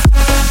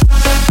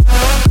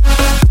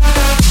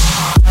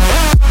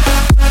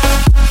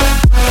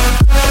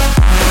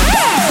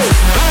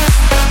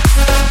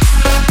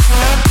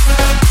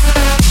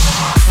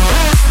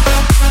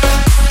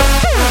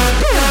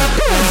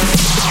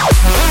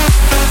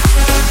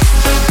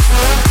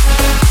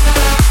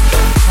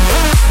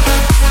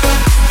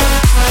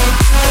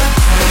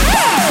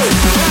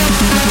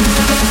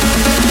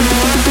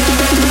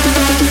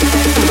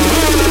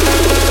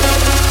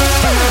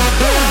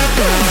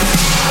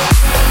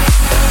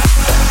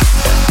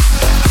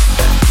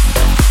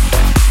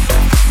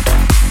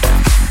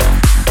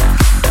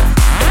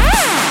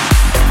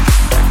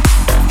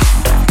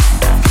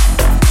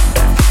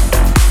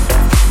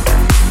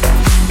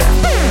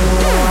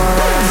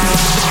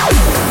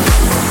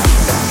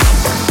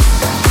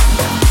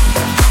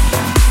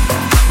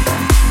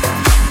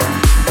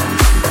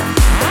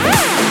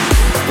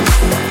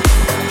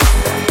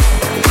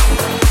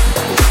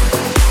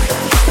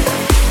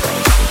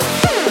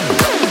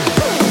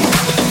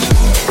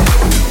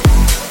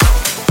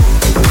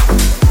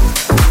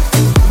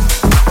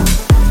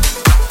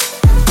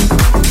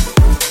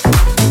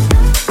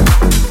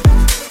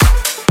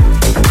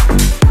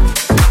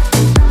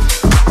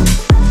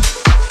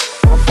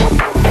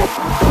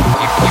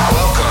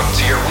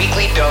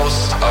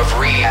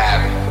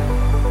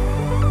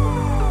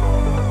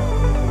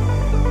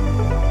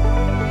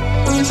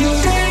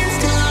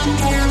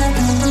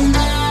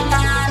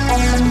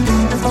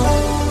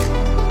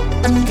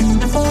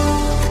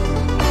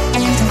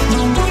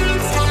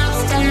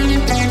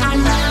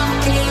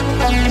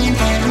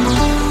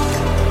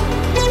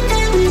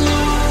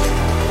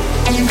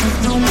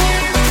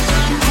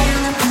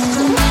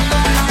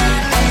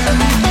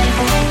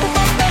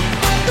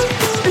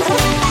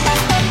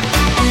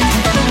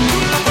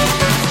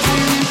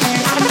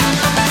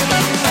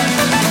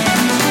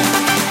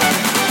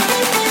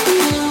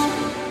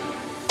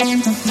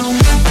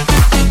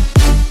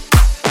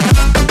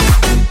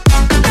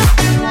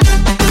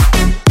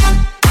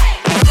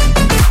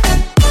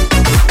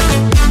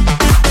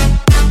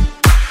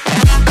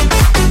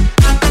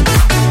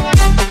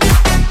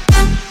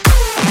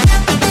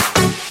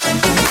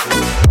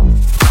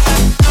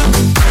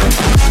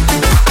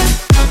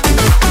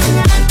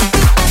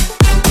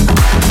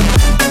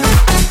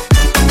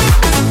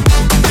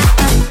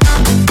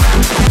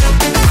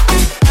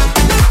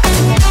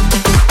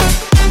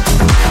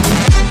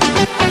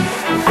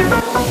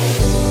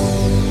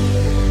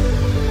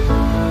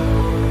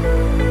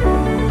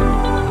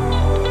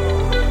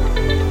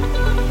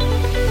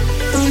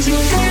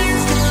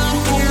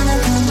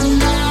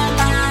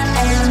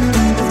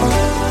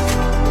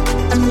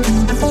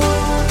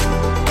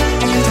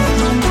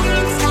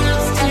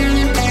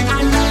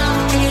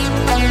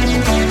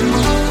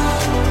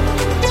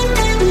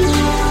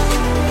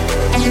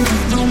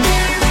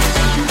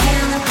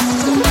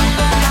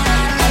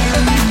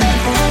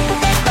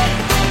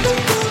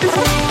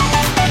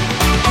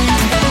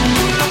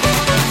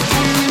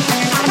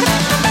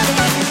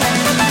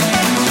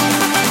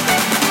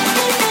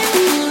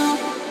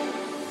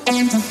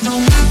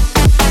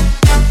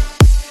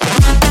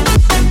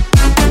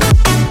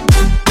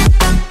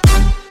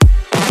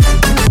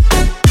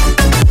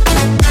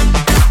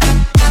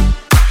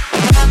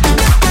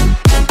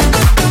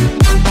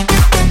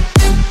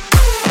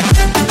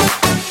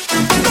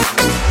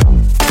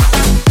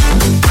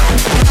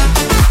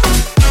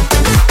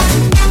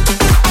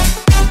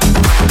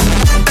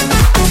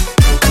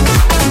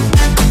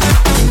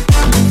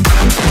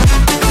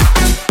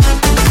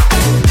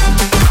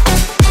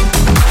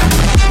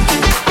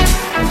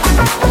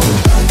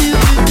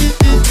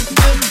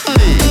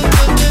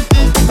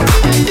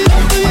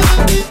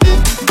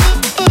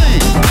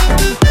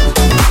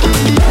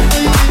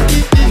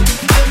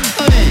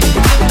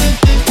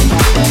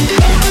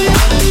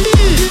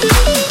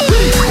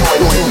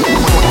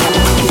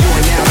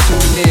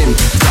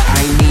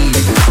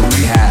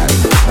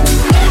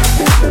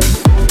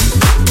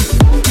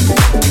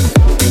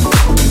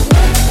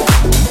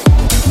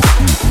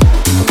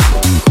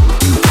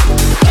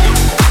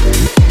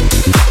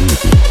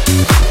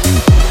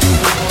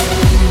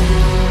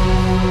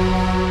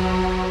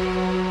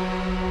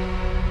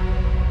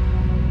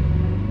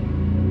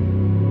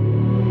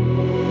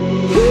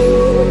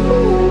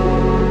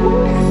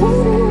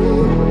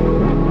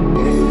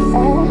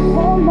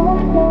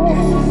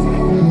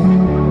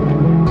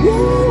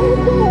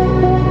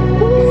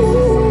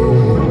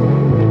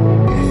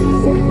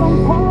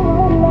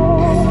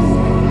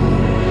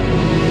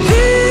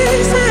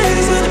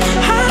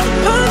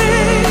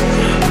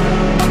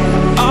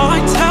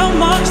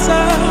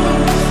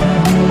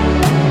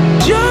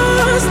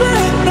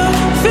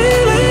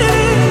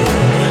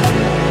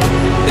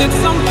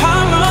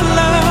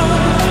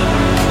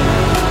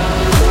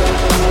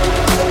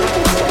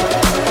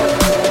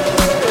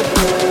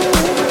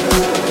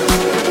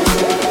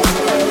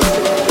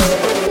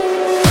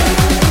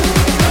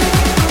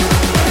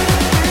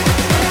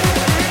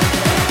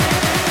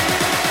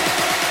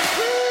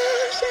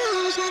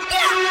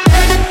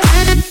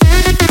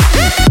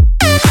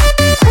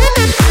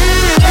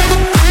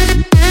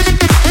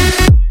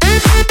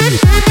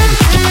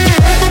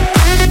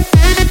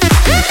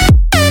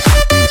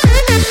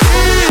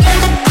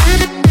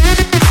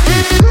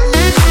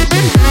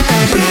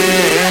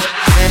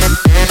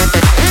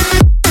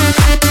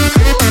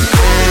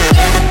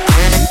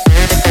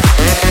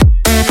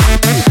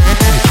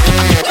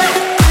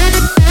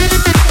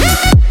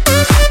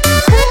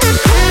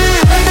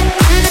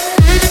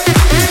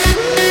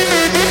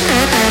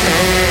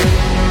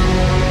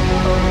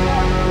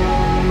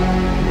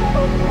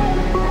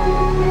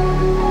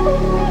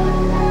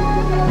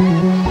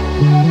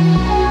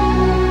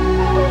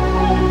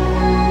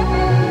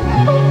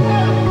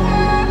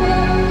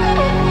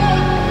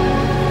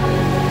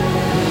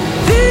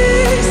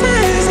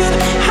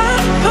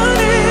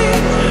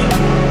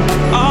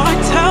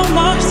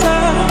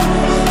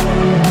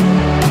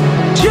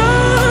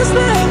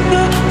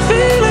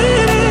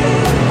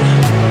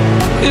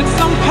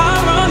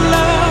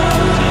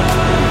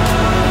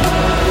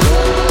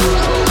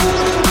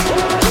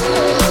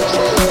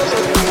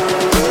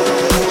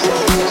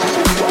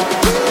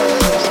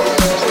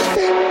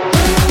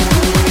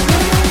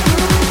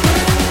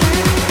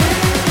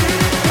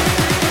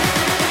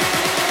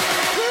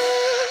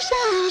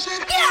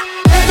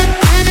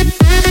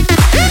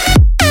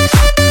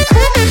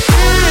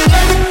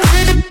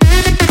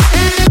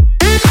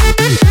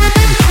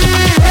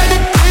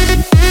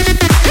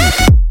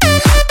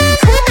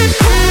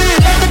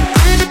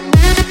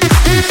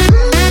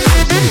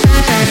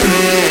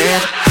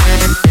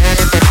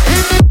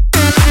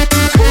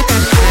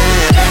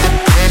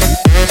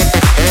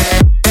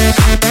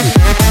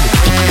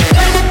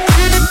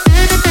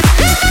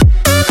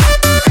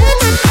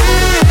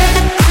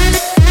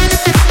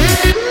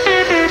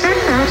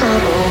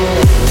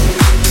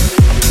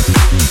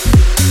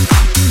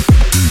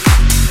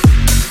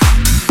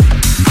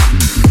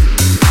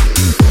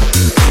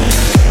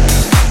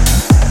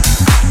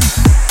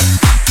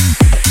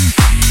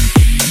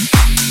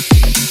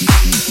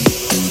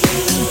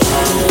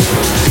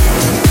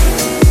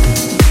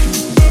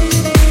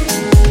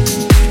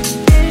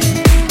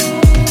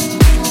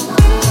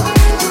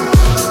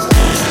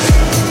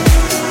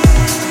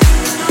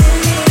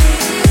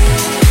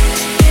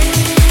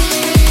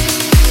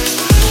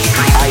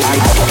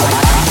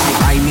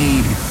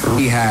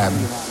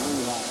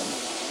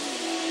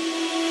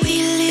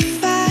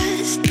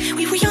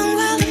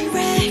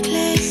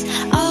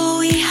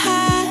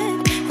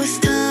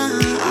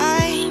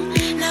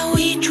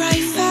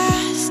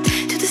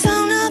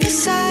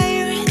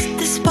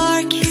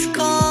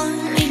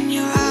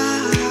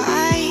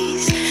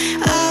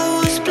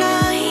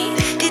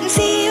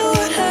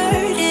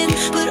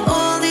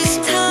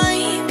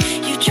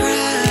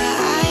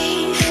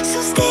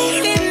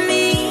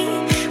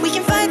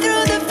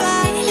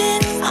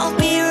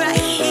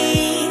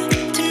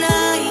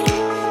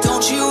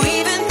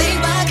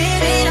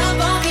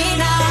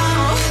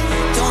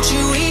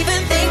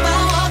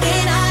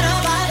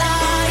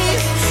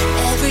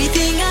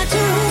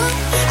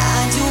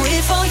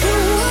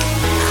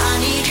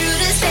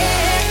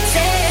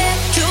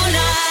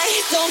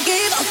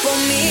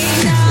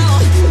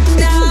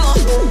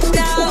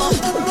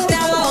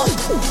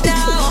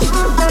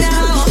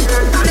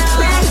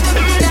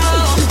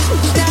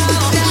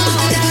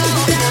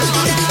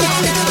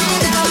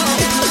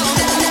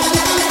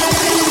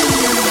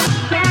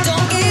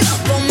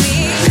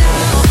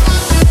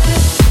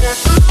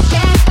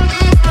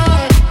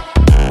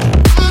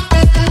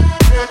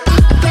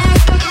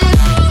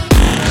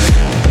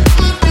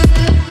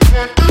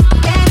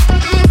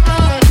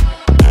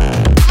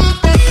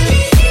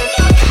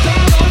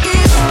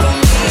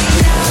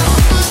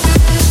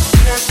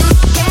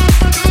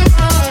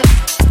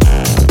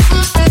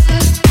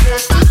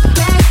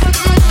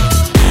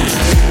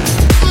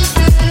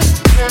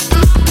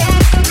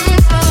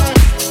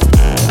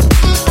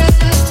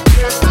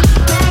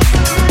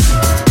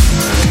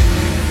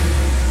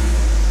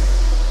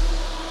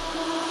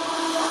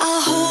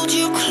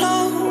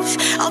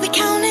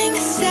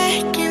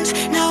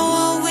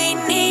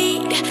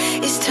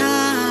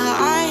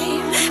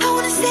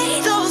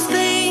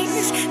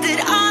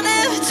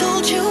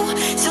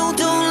 you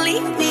do